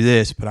wanted to do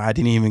this, but I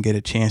didn't even get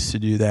a chance to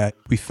do that.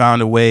 We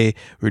found a way.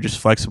 We're just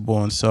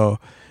flexible. And so,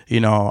 you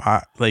know,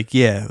 I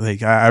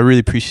really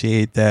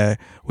appreciate that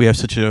we have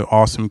such an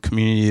awesome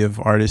community of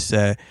artists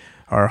that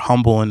are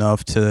humble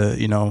enough to,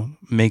 you know,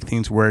 make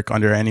things work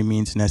under any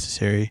means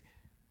necessary.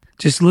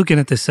 Just looking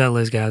at the set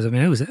list, guys, I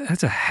mean,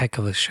 that's a heck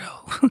of a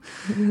show.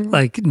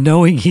 Like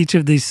knowing each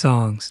of these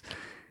songs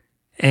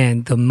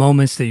and the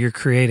moments that you're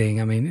creating.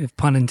 I mean, if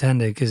pun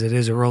intended, because it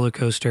is a roller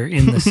coaster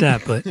in the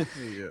set, but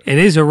it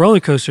is a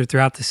roller coaster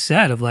throughout the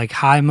set of like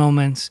high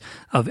moments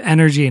of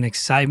energy and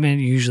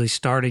excitement, usually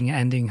starting,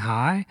 ending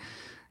high.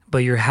 But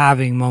you're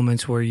having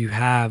moments where you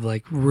have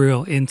like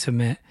real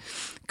intimate,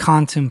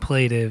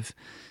 contemplative,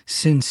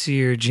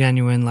 sincere,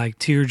 genuine, like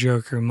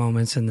tearjerker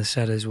moments in the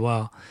set as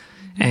well.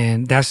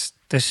 And that's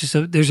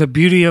just there's a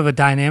beauty of a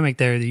dynamic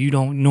there that you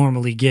don't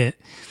normally get.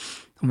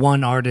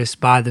 One artist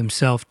by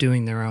themselves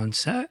doing their own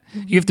set.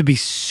 You have to be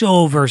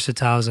so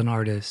versatile as an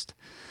artist.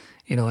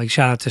 You know, like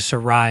shout out to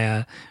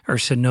Soraya or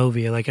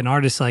Synovia, like an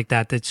artist like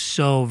that that's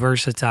so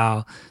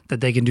versatile that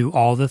they can do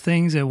all the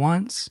things at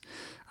once.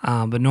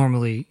 But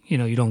normally, you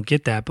know, you don't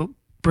get that. But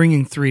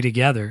bringing three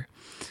together,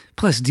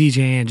 plus DJ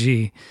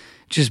Angie,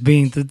 just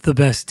being the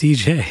best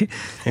DJ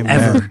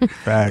ever.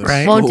 Facts.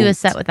 Right? Won't do a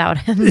set without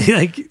him.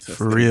 Like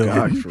For real.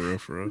 God, for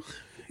real.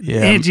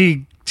 Yeah.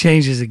 Angie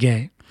changes the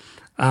game.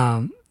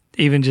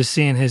 Even just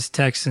seeing his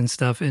texts and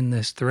stuff in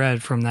this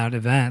thread from that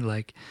event,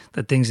 like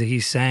the things that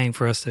he's saying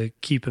for us to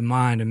keep in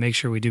mind and make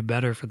sure we do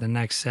better for the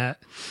next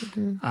set.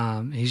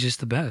 He's just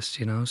the best,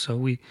 you know? So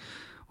we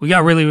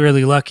got really,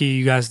 really lucky.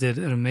 You guys did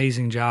an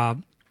amazing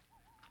job.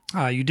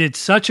 You did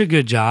such a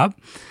good job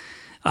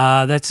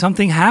that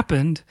something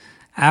happened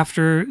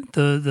after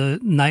the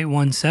night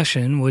one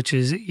session, which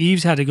is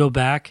Eves had to go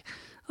back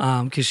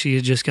because she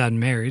had just gotten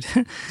married.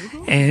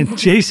 And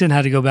Jason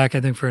had to go back, I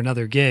think, for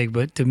another gig.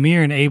 But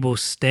Demir and Abel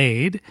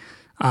stayed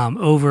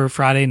over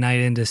Friday night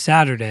into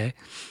Saturday.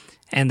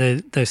 And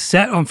the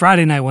set on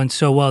Friday night went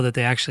so well that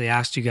they actually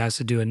asked you guys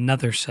to do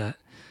another set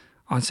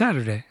on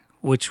Saturday,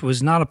 which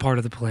was not a part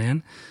of the plan.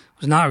 It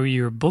was not what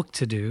you were booked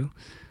to do.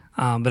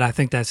 But I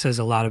think that says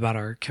a lot about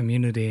our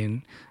community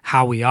and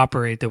how we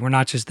operate, that we're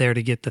not just there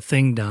to get the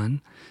thing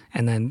done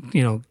and then,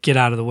 you know, get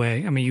out of the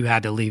way. I mean, you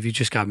had to leave. You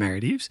just got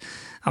married, Eves.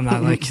 I'm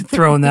not like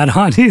throwing that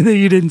on you that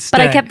you didn't stay.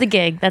 But I kept the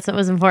gig. That's what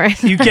was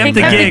important. You kept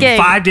the gig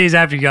 5 days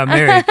after you got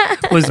married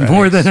was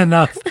more than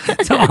enough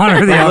to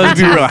honor the Let's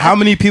be opportunity. real. How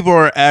many people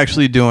are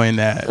actually doing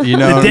that? You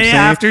know, The what I'm day saying?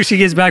 after she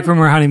gets back from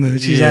her honeymoon,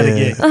 she's at a Yeah.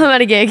 gig. I'm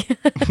at a gig.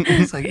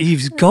 It's like,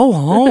 Eves, go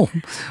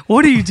home.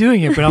 What are you doing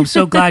here? But I'm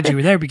so glad you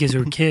were there because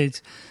there were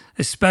kids,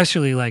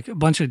 especially like a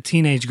bunch of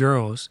teenage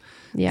girls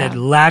Yeah. that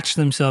latched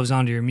themselves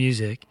onto your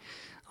music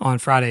on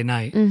Friday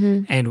night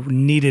and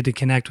needed to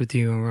connect with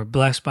you and were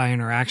blessed by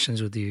interactions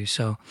with you.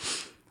 So,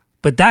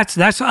 but that's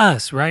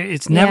us, right?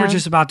 It's never Yeah.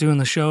 just about doing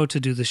the show to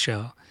do the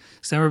show.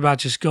 It's never about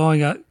just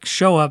going up,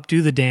 show up,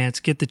 do the dance,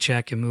 get the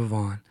check, and move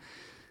on.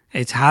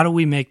 It's how do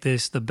we make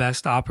this the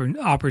best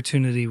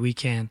opportunity we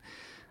can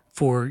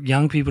for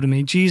young people to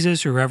meet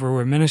Jesus or whoever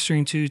we're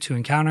ministering to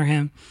encounter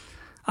him.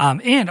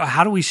 And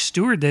how do we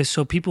steward this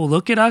so people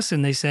look at us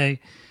and they say,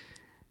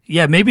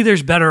 yeah, maybe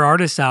there's better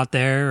artists out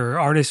there or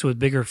artists with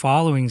bigger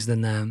followings than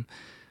them,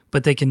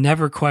 but they can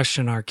never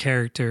question our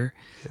character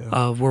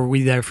of were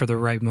we there for the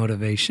right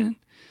motivation?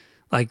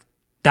 Like,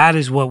 that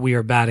is what we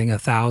are batting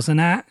 1,000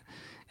 at.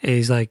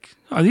 Is like,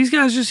 are these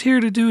guys just here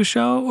to do a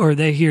show, or are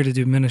they here to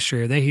do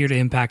ministry? Are they here to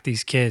impact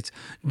these kids?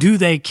 Do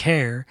they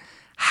care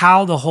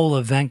how the whole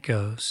event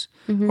goes?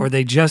 Or are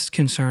they just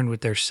concerned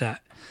with their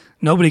set?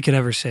 Nobody could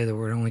ever say that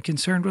we're only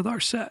concerned with our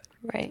set.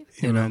 Right.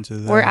 You know?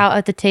 We're out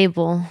at the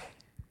table.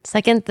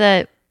 Second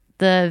the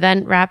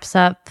event wraps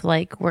up,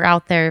 like, we're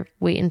out there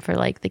waiting for,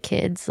 like, the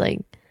kids, like,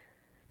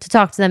 to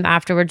talk to them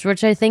afterwards,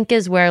 which I think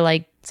is where,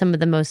 like, some of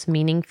the most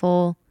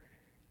meaningful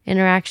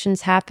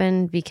interactions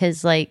happen,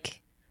 because, like,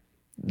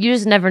 you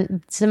just never,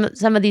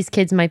 some of these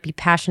kids might be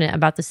passionate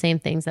about the same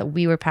things that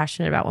we were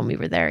passionate about when we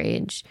were their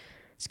age.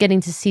 Just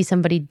getting to see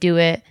somebody do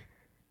it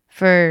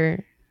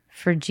for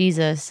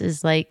Jesus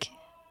is, like,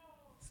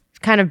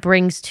 kind of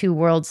brings two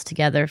worlds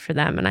together for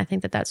them. And I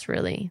think that's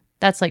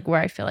like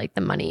where I feel like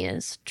the money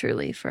is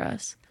truly for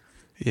us.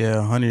 Yeah,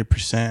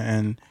 100%.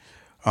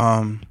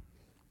 And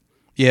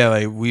yeah,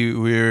 like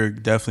we're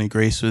definitely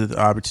graced with the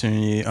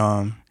opportunity,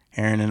 Aaron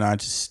and I,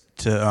 just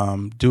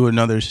to do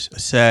another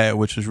set,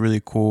 which was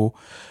really cool.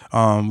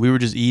 We were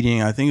just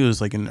eating, I think it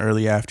was like an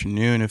early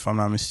afternoon, if I'm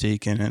not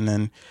mistaken, and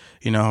then,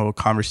 you know, a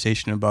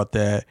conversation about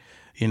that,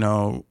 you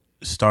know,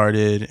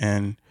 started,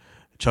 and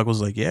Chuck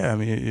was like, yeah, I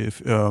mean,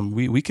 if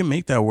we can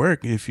make that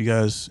work if you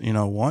guys, you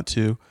know, want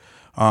to.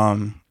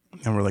 And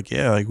we're like,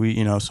 yeah, like we,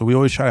 you know, so we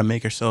always try to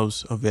make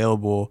ourselves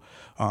available.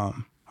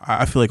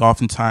 I feel like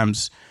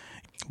oftentimes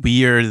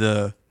we are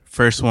the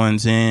first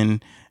ones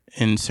in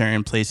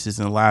certain places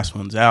and the last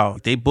ones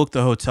out. They booked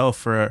the hotel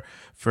for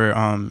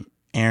Aaron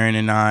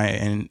and I,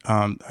 and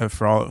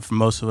for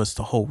most of us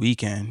the whole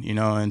weekend, you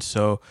know, and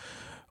so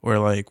we're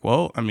like,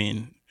 well, I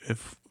mean,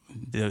 if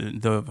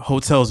the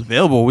hotel is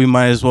available, we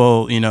might as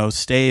well, you know,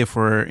 stay if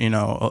we're, you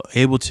know,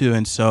 able to.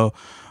 And so,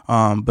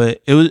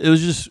 but it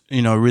was just,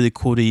 you know, really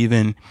cool to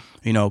even,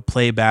 you know,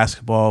 play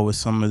basketball with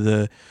some of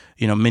the,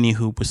 you know, mini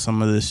hoop with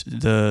some of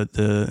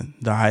the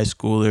high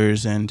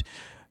schoolers, and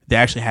they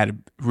actually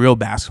had real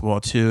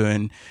basketball too.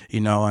 And,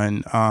 you know,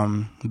 and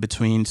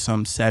between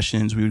some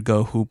sessions we would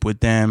go hoop with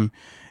them.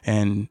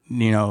 And,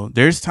 you know,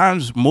 there's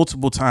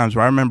multiple times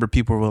where I remember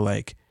people were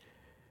like,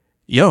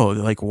 yo,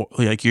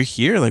 like you're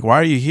here, like, why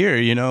are you here?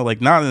 You know, like,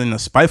 not in a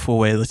spiteful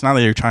way. It's not that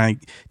they're trying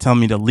to tell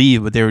me to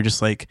leave, but they were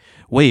just like,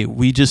 wait,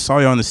 we just saw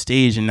you on the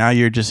stage and now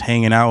you're just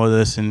hanging out with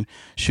us and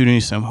shooting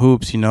some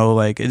hoops, you know,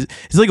 like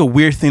it's like a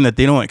weird thing that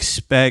they don't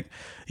expect,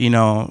 you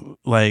know,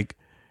 like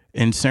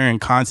in certain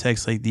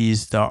contexts like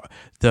these, the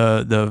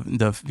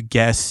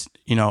guest,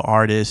 you know,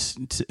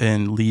 artists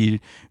and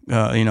lead,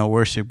 you know,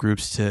 worship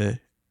groups to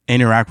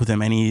interact with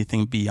them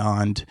anything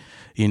beyond,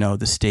 you know,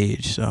 the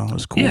stage. So it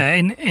was cool. Yeah,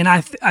 and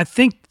I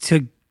think,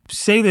 to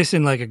say this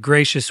in like a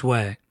gracious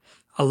way,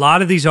 a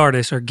lot of these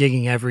artists are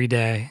gigging every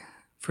day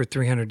for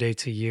 300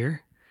 dates a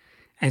year.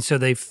 And so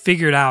they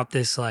figured out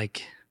this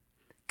like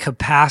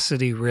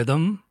capacity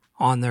rhythm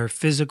on their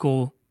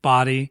physical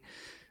body,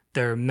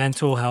 their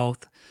mental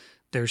health,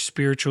 their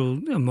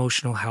spiritual,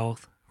 emotional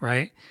health,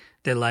 right?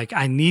 That like,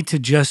 I need to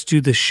just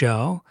do the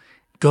show,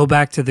 go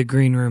back to the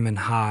green room and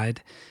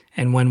hide.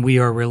 And when we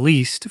are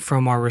released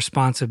from our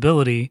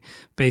responsibility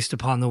based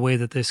upon the way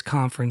that this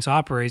conference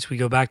operates, we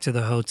go back to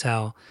the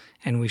hotel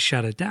and we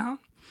shut it down.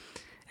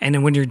 And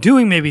then when you're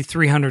doing maybe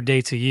 300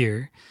 dates a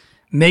year,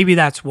 maybe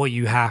that's what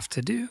you have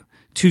to do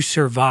to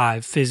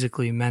survive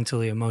physically,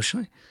 mentally,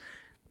 emotionally.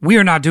 We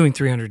are not doing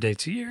 300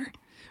 dates a year,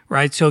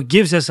 right? So it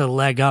gives us a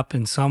leg up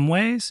in some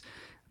ways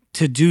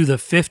to do the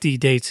 50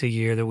 dates a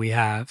year that we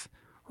have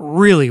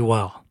really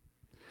well,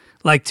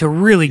 like to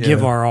really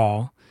give our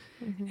all.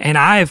 Mm-hmm. And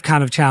I have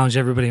kind of challenged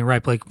everybody in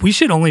Ripe, like, we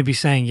should only be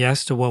saying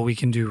yes to what we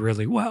can do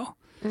really well.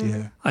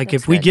 Yeah. Like,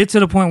 that's if we get to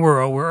the point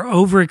where we're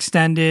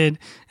overextended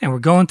and we're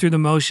going through the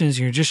motions,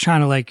 and you're just trying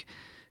to, like,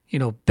 you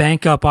know,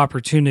 bank up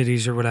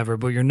opportunities or whatever,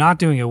 but you're not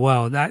doing it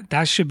well,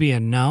 that should be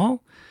a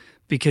no,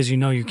 because you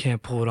know you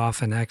can't pull it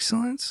off in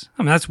excellence.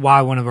 I mean, that's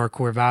why one of our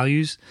core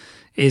values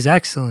is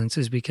excellence,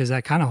 is because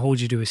that kind of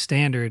holds you to a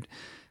standard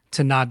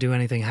to not do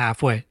anything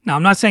halfway. Now,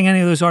 I'm not saying any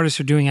of those artists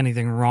are doing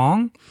anything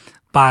wrong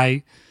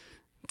by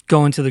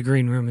going to the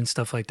green room and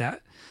stuff like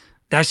that.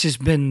 That's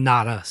just been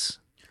not us.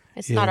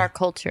 It's not our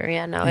culture.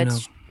 Yeah, no,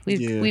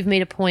 we've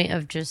made a point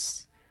of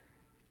just,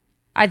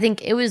 I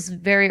think it was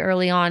very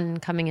early on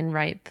coming in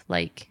Ripe,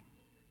 like,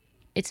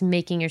 it's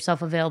making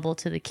yourself available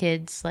to the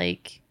kids,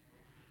 like,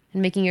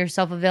 and making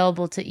yourself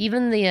available to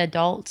even the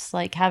adults,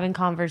 like having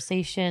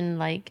conversation,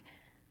 like,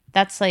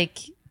 that's like,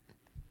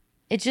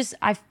 it's just,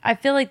 I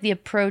feel like the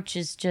approach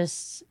is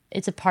just,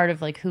 it's a part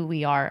of like who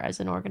we are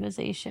as an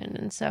organization.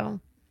 And so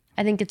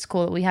I think it's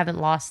cool that we haven't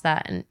lost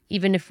that. And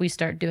even if we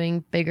start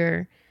doing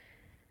bigger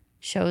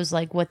shows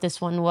like what this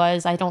one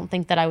was, I don't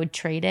think that I would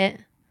trade it,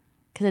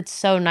 because it's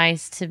so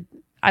nice to.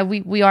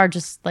 We are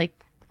just like,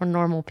 we're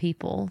normal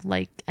people,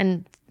 like,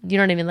 and you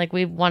know what I mean. Like,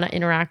 we want to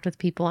interact with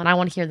people, and I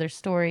want to hear their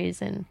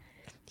stories and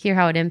hear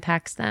how it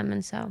impacts them,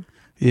 and so.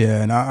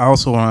 Yeah, and I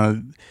also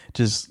want to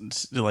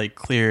just like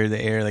clear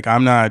the air. Like,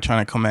 I'm not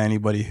trying to come at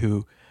anybody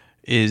who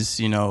is,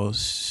 you know,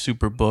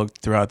 super booked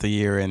throughout the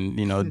year and,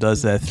 you know,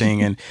 does that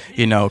thing. And,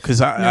 you know,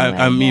 because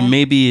I mean,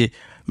 maybe,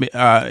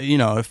 you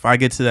know, if I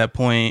get to that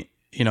point,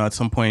 you know, at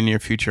some point in the near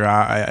future,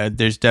 I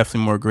there's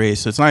definitely more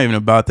grace. So it's not even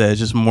about that. It's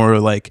just more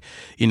like,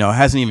 you know, it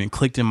hasn't even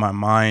clicked in my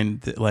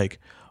mind that, like,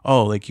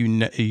 oh, like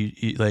you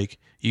like,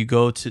 you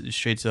go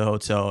straight to the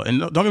hotel. And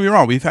don't get me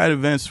wrong, we've had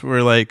events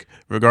where, like,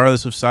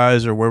 regardless of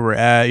size or where we're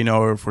at, you know,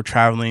 or if we're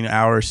traveling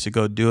hours to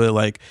go do it,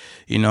 like,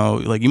 you know,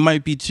 like, you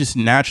might be just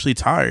naturally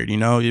tired, you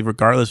know,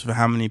 regardless of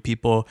how many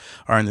people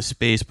are in the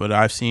space. But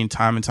I've seen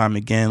time and time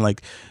again,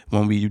 like,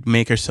 when we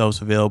make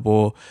ourselves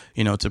available,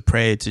 you know, to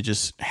pray, to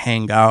just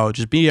hang out,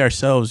 just be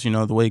ourselves, you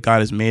know, the way God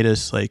has made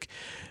us, like,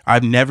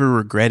 I've never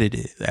regretted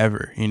it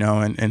ever, you know.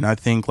 And I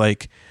think,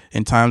 like,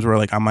 in times where,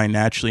 like, I might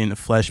naturally in the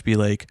flesh be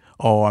like,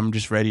 oh, I'm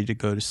just ready to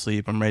go to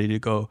sleep, I'm ready to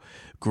go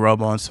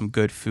grub on some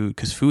good food,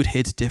 because food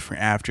hits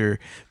different after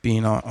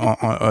being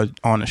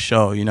on a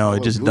show, you know.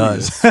 It just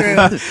does.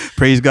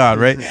 Praise God,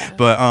 right? Yeah.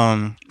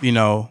 But you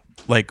know,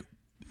 like,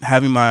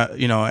 having my,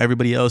 you know,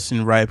 everybody else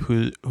in Ripe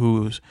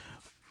who's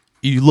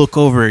you look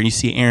over and you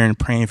see Aaron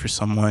praying for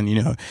someone,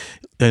 you know,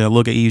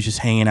 look at you just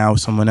hanging out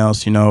with someone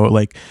else, you know,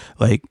 like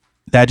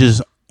that,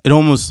 just, it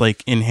almost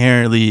like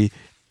inherently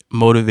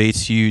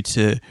motivates you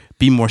to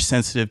be more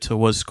sensitive to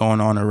what's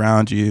going on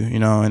around you, you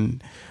know.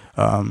 And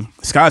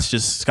Scott's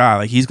just Scott.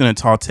 Like, he's gonna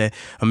talk to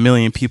a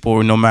million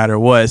people no matter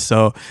what.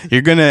 So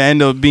you're gonna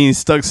end up being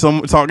stuck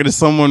talking to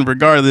someone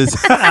regardless.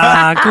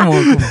 Come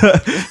on.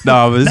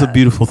 No, but it's a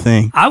beautiful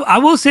thing. I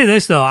will say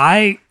this though,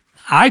 I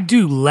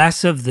do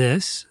less of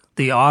this,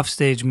 the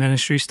offstage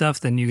ministry stuff,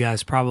 than you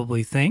guys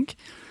probably think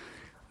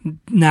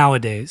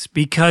nowadays,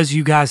 because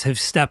you guys have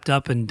stepped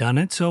up and done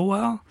it so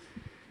well.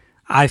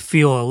 I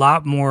feel a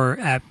lot more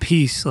at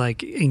peace,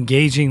 like,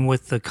 engaging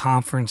with the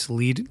conference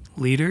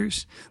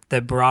leaders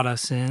that brought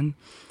us in,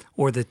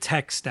 or the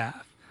tech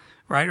staff,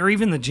 right? Or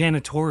even the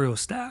janitorial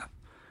staff.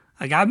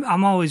 Like,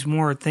 I'm always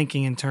more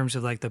thinking in terms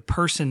of, like, the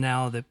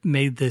personnel that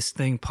made this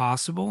thing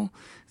possible,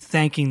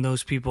 thanking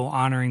those people,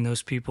 honoring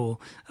those people,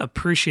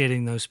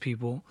 appreciating those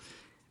people.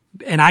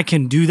 And I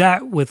can do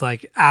that with,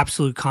 like,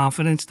 absolute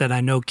confidence that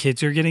I know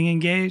kids are getting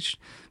engaged,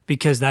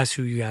 because that's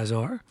who you guys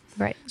are.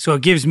 Right. So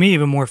it gives me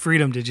even more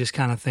freedom to just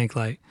kind of think,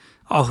 like,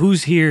 oh,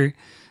 who's here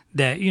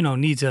that, you know,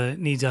 needs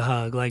a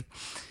hug? Like,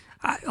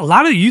 a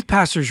lot of youth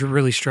pastors are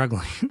really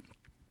struggling.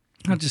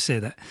 I'll just say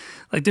that.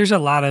 Like, there's a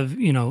lot of,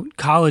 you know,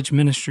 college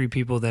ministry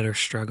people that are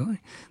struggling.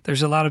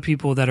 There's a lot of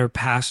people that are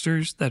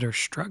pastors that are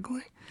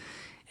struggling.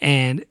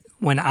 And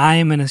when I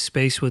am in a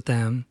space with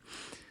them,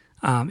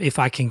 if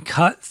I can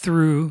cut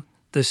through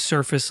the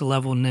surface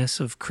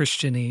levelness of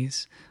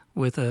Christianese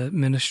with a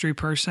ministry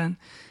person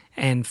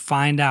and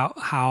find out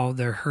how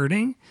they're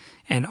hurting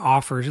and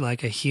offer,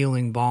 like, a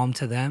healing balm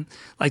to them,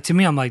 like, to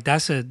me, I'm like,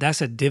 that's a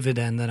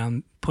dividend that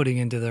I'm putting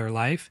into their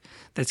life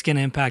that's going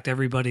to impact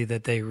everybody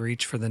that they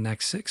reach for the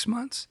next 6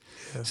 months.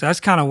 Yeah. So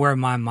that's kind of where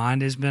my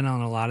mind has been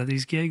on a lot of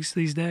these gigs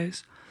these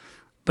days.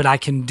 But I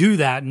can do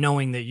that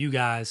knowing that you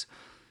guys,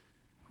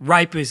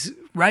 Ripe is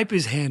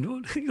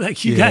handled.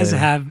 Like, you guys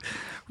have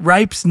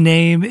Ripe's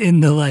name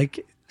in the,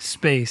 like,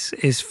 space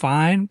is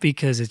fine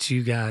because it's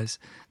you guys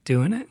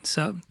doing it.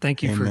 So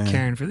thank you for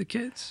caring for the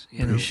kids.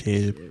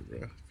 Appreciate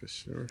it, for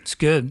sure. It's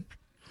good.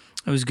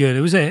 It was good.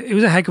 It was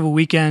a heck of a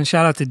weekend.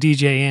 Shout out to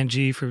DJ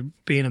Angie for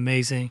being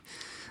amazing.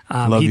 He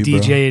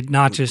DJ'd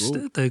not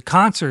just the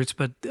concerts,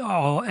 but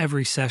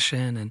every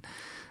session, and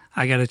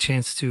I got a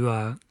chance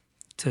to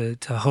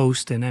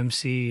host and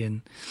MC,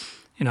 and,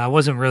 you know, I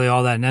wasn't really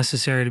all that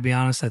necessary, to be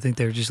honest. I think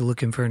they were just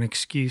looking for an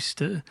excuse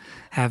to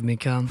have me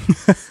come.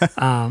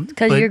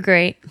 Because you're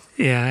great.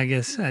 Yeah, I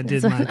guess I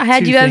did. I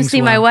had you MC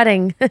my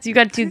wedding. You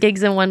got 2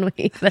 gigs in 1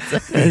 week.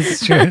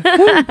 That's true.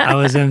 I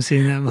was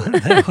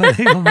MCing that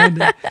wedding on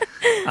Monday.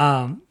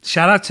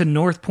 Shout out to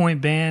North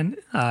Point Band,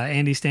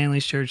 Andy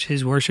Stanley's church.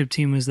 His worship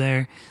team was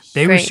there.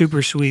 They were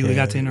super sweet. We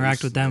got to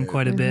interact with them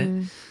quite a bit.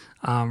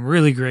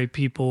 Really great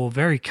people,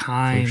 very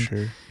kind. For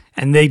sure.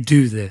 And they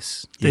do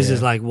this. This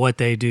is like what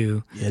they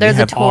do. Yeah, they're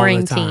the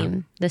touring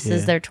team. This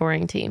is their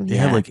touring team. They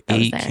have like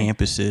 8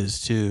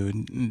 campuses too,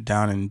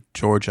 down in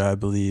Georgia, I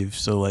believe.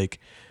 So, like,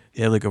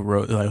 they have like I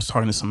was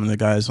talking to some of the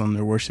guys on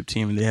their worship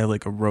team, and they have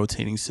like a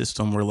rotating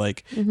system where,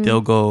 like,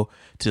 they'll go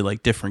to,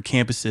 like, different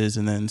campuses,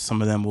 and then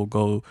some of them will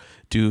go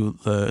do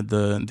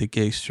the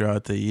gigs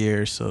throughout the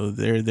year. So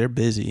they're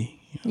busy.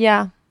 You know?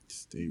 Yeah.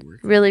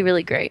 Really,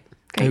 really great.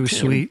 They were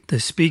sweet. The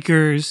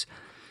speakers,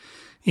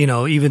 you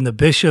know, even the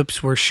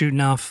bishops were shooting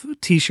off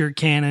T-shirt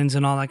cannons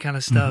and all that kind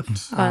of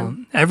stuff.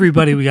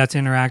 Everybody we got to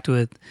interact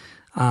with,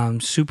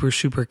 super,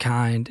 super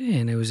kind,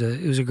 and it was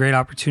a great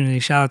opportunity.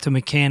 Shout out to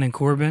McCann and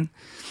Corbin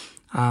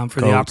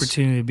for the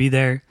opportunity to be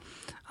there.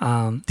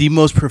 The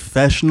most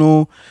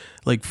professional,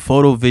 like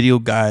photo video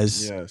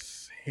guys. Yes.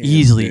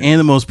 Easily, and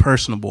the most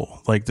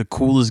personable, like the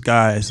coolest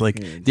guys.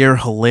 Like they're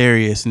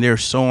hilarious, and they're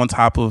so on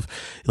top of,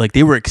 like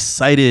they were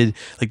excited.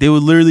 Like they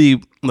would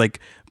literally like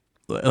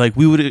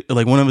we would,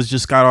 like one of us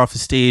just got off the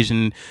stage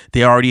and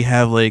they already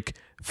have like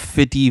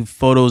 50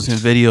 photos and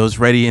videos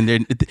ready, and they're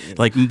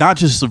like not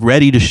just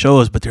ready to show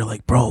us, but they're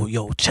like, bro,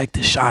 yo, check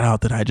this shot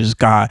out that I just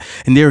got.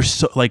 And they're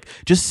so like,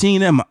 just seeing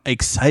them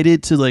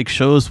excited to like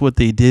show us what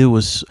they did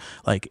was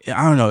like,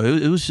 I don't know,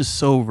 it was just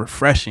so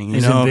refreshing,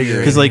 you know,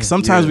 because like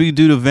sometimes we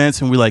do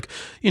events and we like,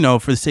 you know,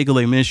 for the sake of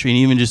like ministry and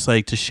even just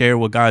like to share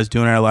what God's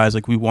doing in our lives,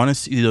 like we want to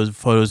see those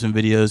photos and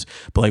videos,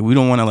 but like we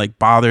don't want to like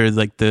bother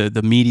like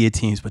the media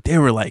teams. But they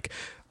were like,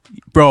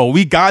 bro,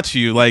 we got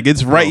you. Like,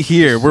 it's right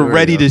here. We're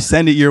ready to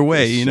send it your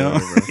way, you know?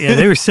 Yeah,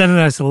 they were sending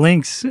us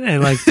links at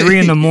like 3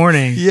 a.m.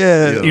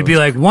 Yeah. You'd be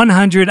like,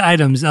 100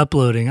 items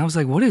uploading. I was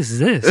like, what is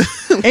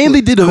this? And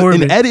they did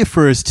an edit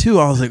for us,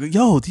 too. I was like,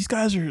 yo, these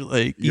guys are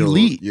like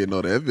elite. You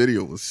know, that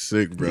video was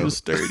sick, bro. It was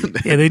sturdy.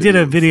 Yeah, they did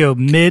a video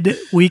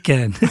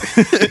mid-weekend.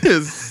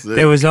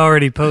 It was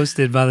already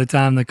posted by the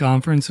time the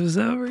conference was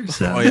over.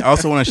 So. Oh, yeah. I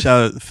also want to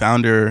shout out the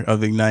founder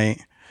of Ignite.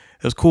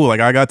 It was cool. Like,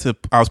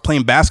 I was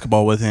playing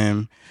basketball with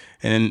him.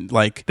 And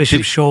like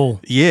Bishop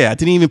Scholl. Yeah, I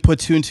didn't even put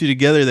 2 and 2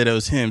 together that it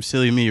was him.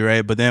 Silly me, right?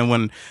 But then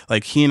when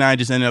like he and I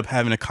just ended up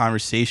having a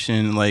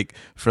conversation like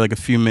for like a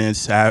few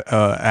minutes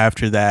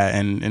after that,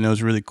 and it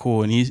was really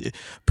cool. And he's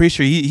pretty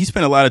sure he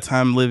spent a lot of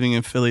time living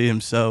in Philly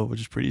himself,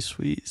 which is pretty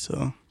sweet.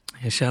 So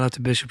yeah, shout out to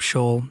Bishop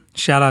Scholl.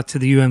 Shout out to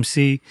the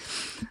UMC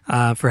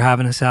for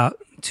having us out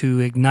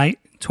to Ignite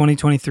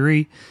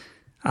 2023.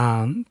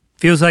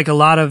 Feels like a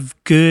lot of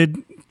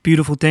good,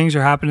 beautiful things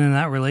are happening in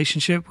that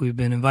relationship. We've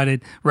been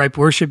invited. Ripe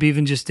Worship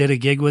even just did a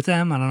gig with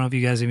them. I don't know if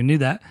you guys even knew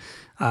that.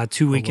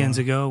 2 weekends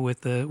ago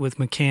with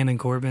McCann and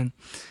Corbin.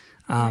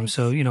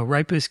 So, you know,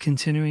 Ripe is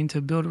continuing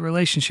to build a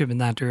relationship in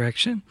that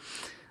direction.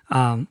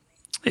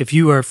 If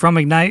you are from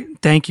Ignite,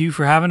 thank you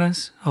for having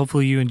us.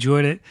 Hopefully you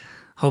enjoyed it.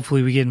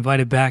 Hopefully we get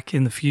invited back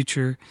in the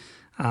future.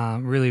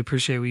 Really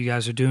appreciate what you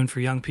guys are doing for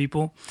young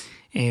people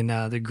in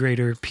the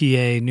greater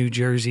PA, New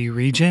Jersey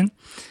region.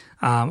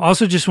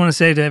 Also, just want to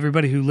say to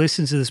everybody who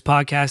listens to this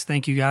podcast,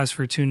 thank you guys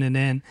for tuning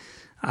in,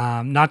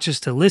 not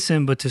just to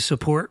listen, but to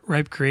support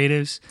Ripe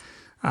Creatives.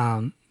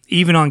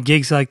 Even on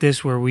gigs like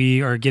this where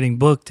we are getting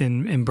booked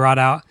and brought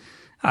out,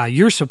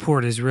 your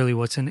support is really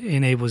what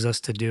enables us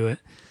to do it.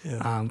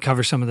 Yeah.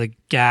 Cover some of the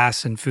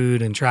gas and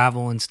food and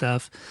travel and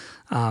stuff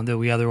that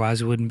we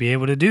otherwise wouldn't be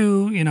able to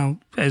do, you know,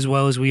 as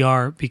well as we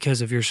are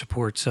because of your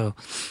support. So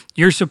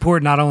your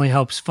support not only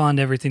helps fund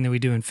everything that we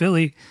do in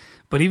Philly,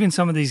 but even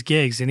some of these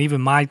gigs and even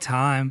my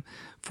time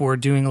for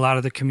doing a lot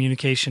of the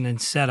communication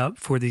and setup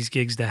for these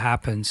gigs to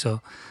happen.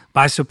 So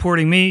by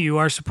supporting me, you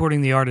are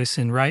supporting the artists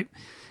in Ripe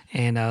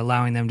and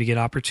allowing them to get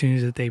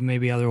opportunities that they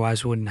maybe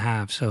otherwise wouldn't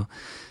have. So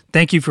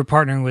thank you for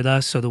partnering with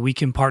us so that we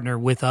can partner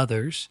with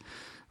others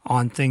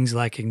on things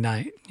like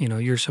Ignite. You know,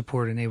 your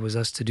support enables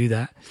us to do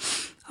that.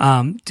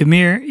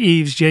 Demir,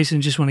 Eves, Jason,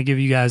 just want to give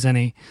you guys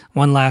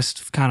one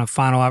last kind of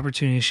final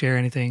opportunity to share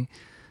anything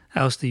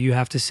else that you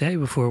have to say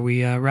before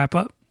we wrap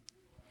up.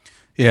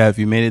 Yeah, if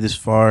you made it this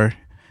far,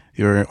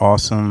 you're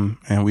awesome,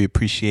 and we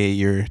appreciate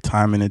your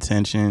time and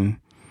attention.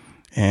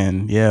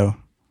 And yeah,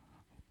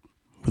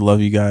 we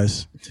love you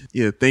guys.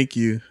 Yeah, thank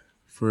you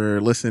for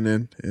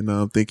listening,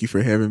 and thank you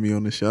for having me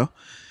on the show.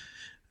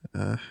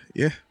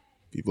 Yeah,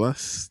 be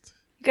blessed.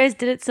 You guys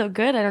did it so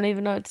good. I don't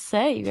even know what to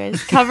say. You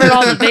guys covered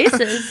all the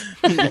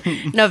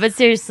bases. No, but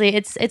seriously,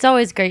 it's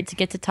always great to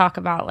get to talk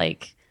about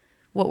like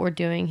what we're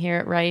doing here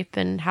at Ripe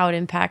and how it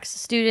impacts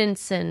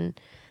students and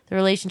the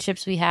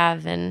relationships we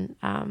have, and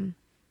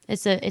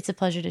it's a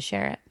pleasure to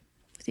share it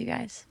with you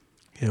guys.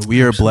 Yeah,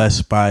 we are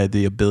blessed by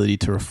the ability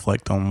to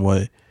reflect on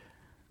what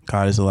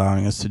God is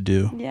allowing us to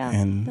do,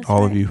 and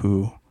all of you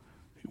who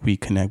we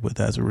connect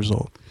with as a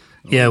result.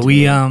 Yeah,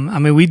 we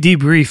we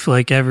debrief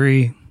like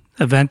every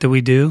event that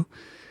we do,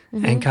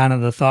 and kind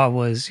of the thought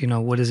was, you know,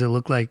 what does it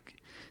look like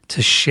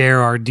to share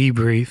our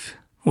debrief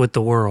with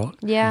the world?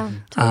 Yeah,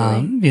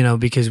 totally. You know,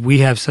 because we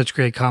have such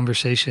great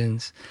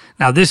conversations.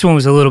 Now, this one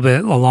was a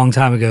long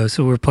time ago,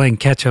 so we're playing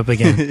catch up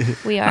again.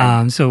 We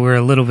are. So we're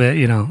a little bit,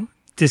 you know,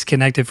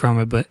 disconnected from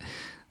it. But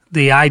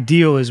the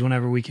ideal is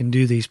whenever we can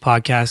do these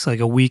podcasts like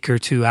a week or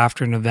two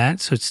after an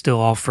event, so it's still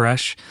all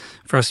fresh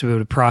for us to be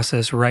able to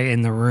process right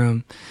in the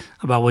room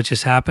about what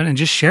just happened and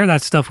just share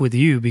that stuff with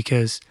you,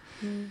 because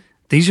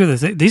these are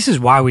this is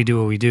why we do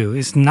what we do.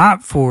 It's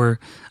not for,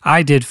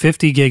 I did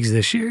 50 gigs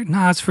this year.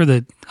 No, it's for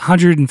the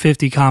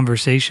 150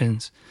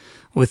 conversations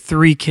with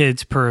 3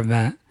 kids per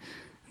event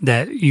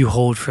that you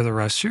hold for the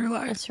rest of your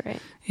life. That's right.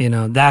 You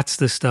know, that's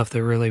the stuff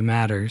that really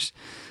matters.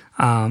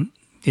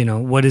 You know,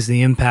 what is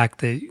the impact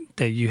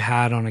that you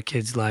had on a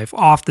kid's life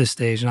off the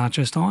stage, not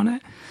just on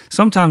it.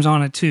 Sometimes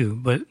on it too,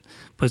 but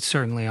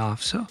certainly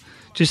off. So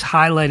just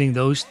highlighting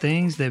those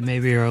things that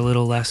maybe are a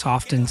little less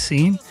often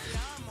seen,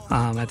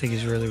 I think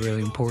is really,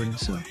 really important.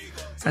 So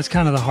that's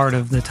kind of the heart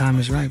of The Time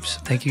is Ripe. So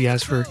thank you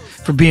guys for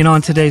being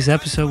on today's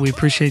episode. We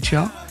appreciate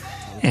y'all.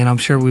 And I'm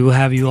sure we will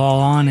have you all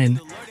on and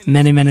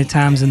many, many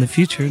times in the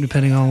future,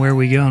 depending on where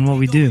we go and what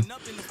we do.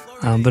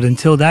 But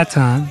until that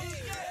time,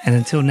 and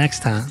until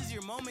next time,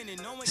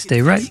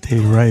 stay right. Stay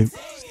right.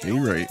 Stay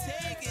right.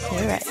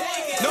 Stay right.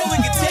 No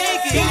one can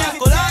take it.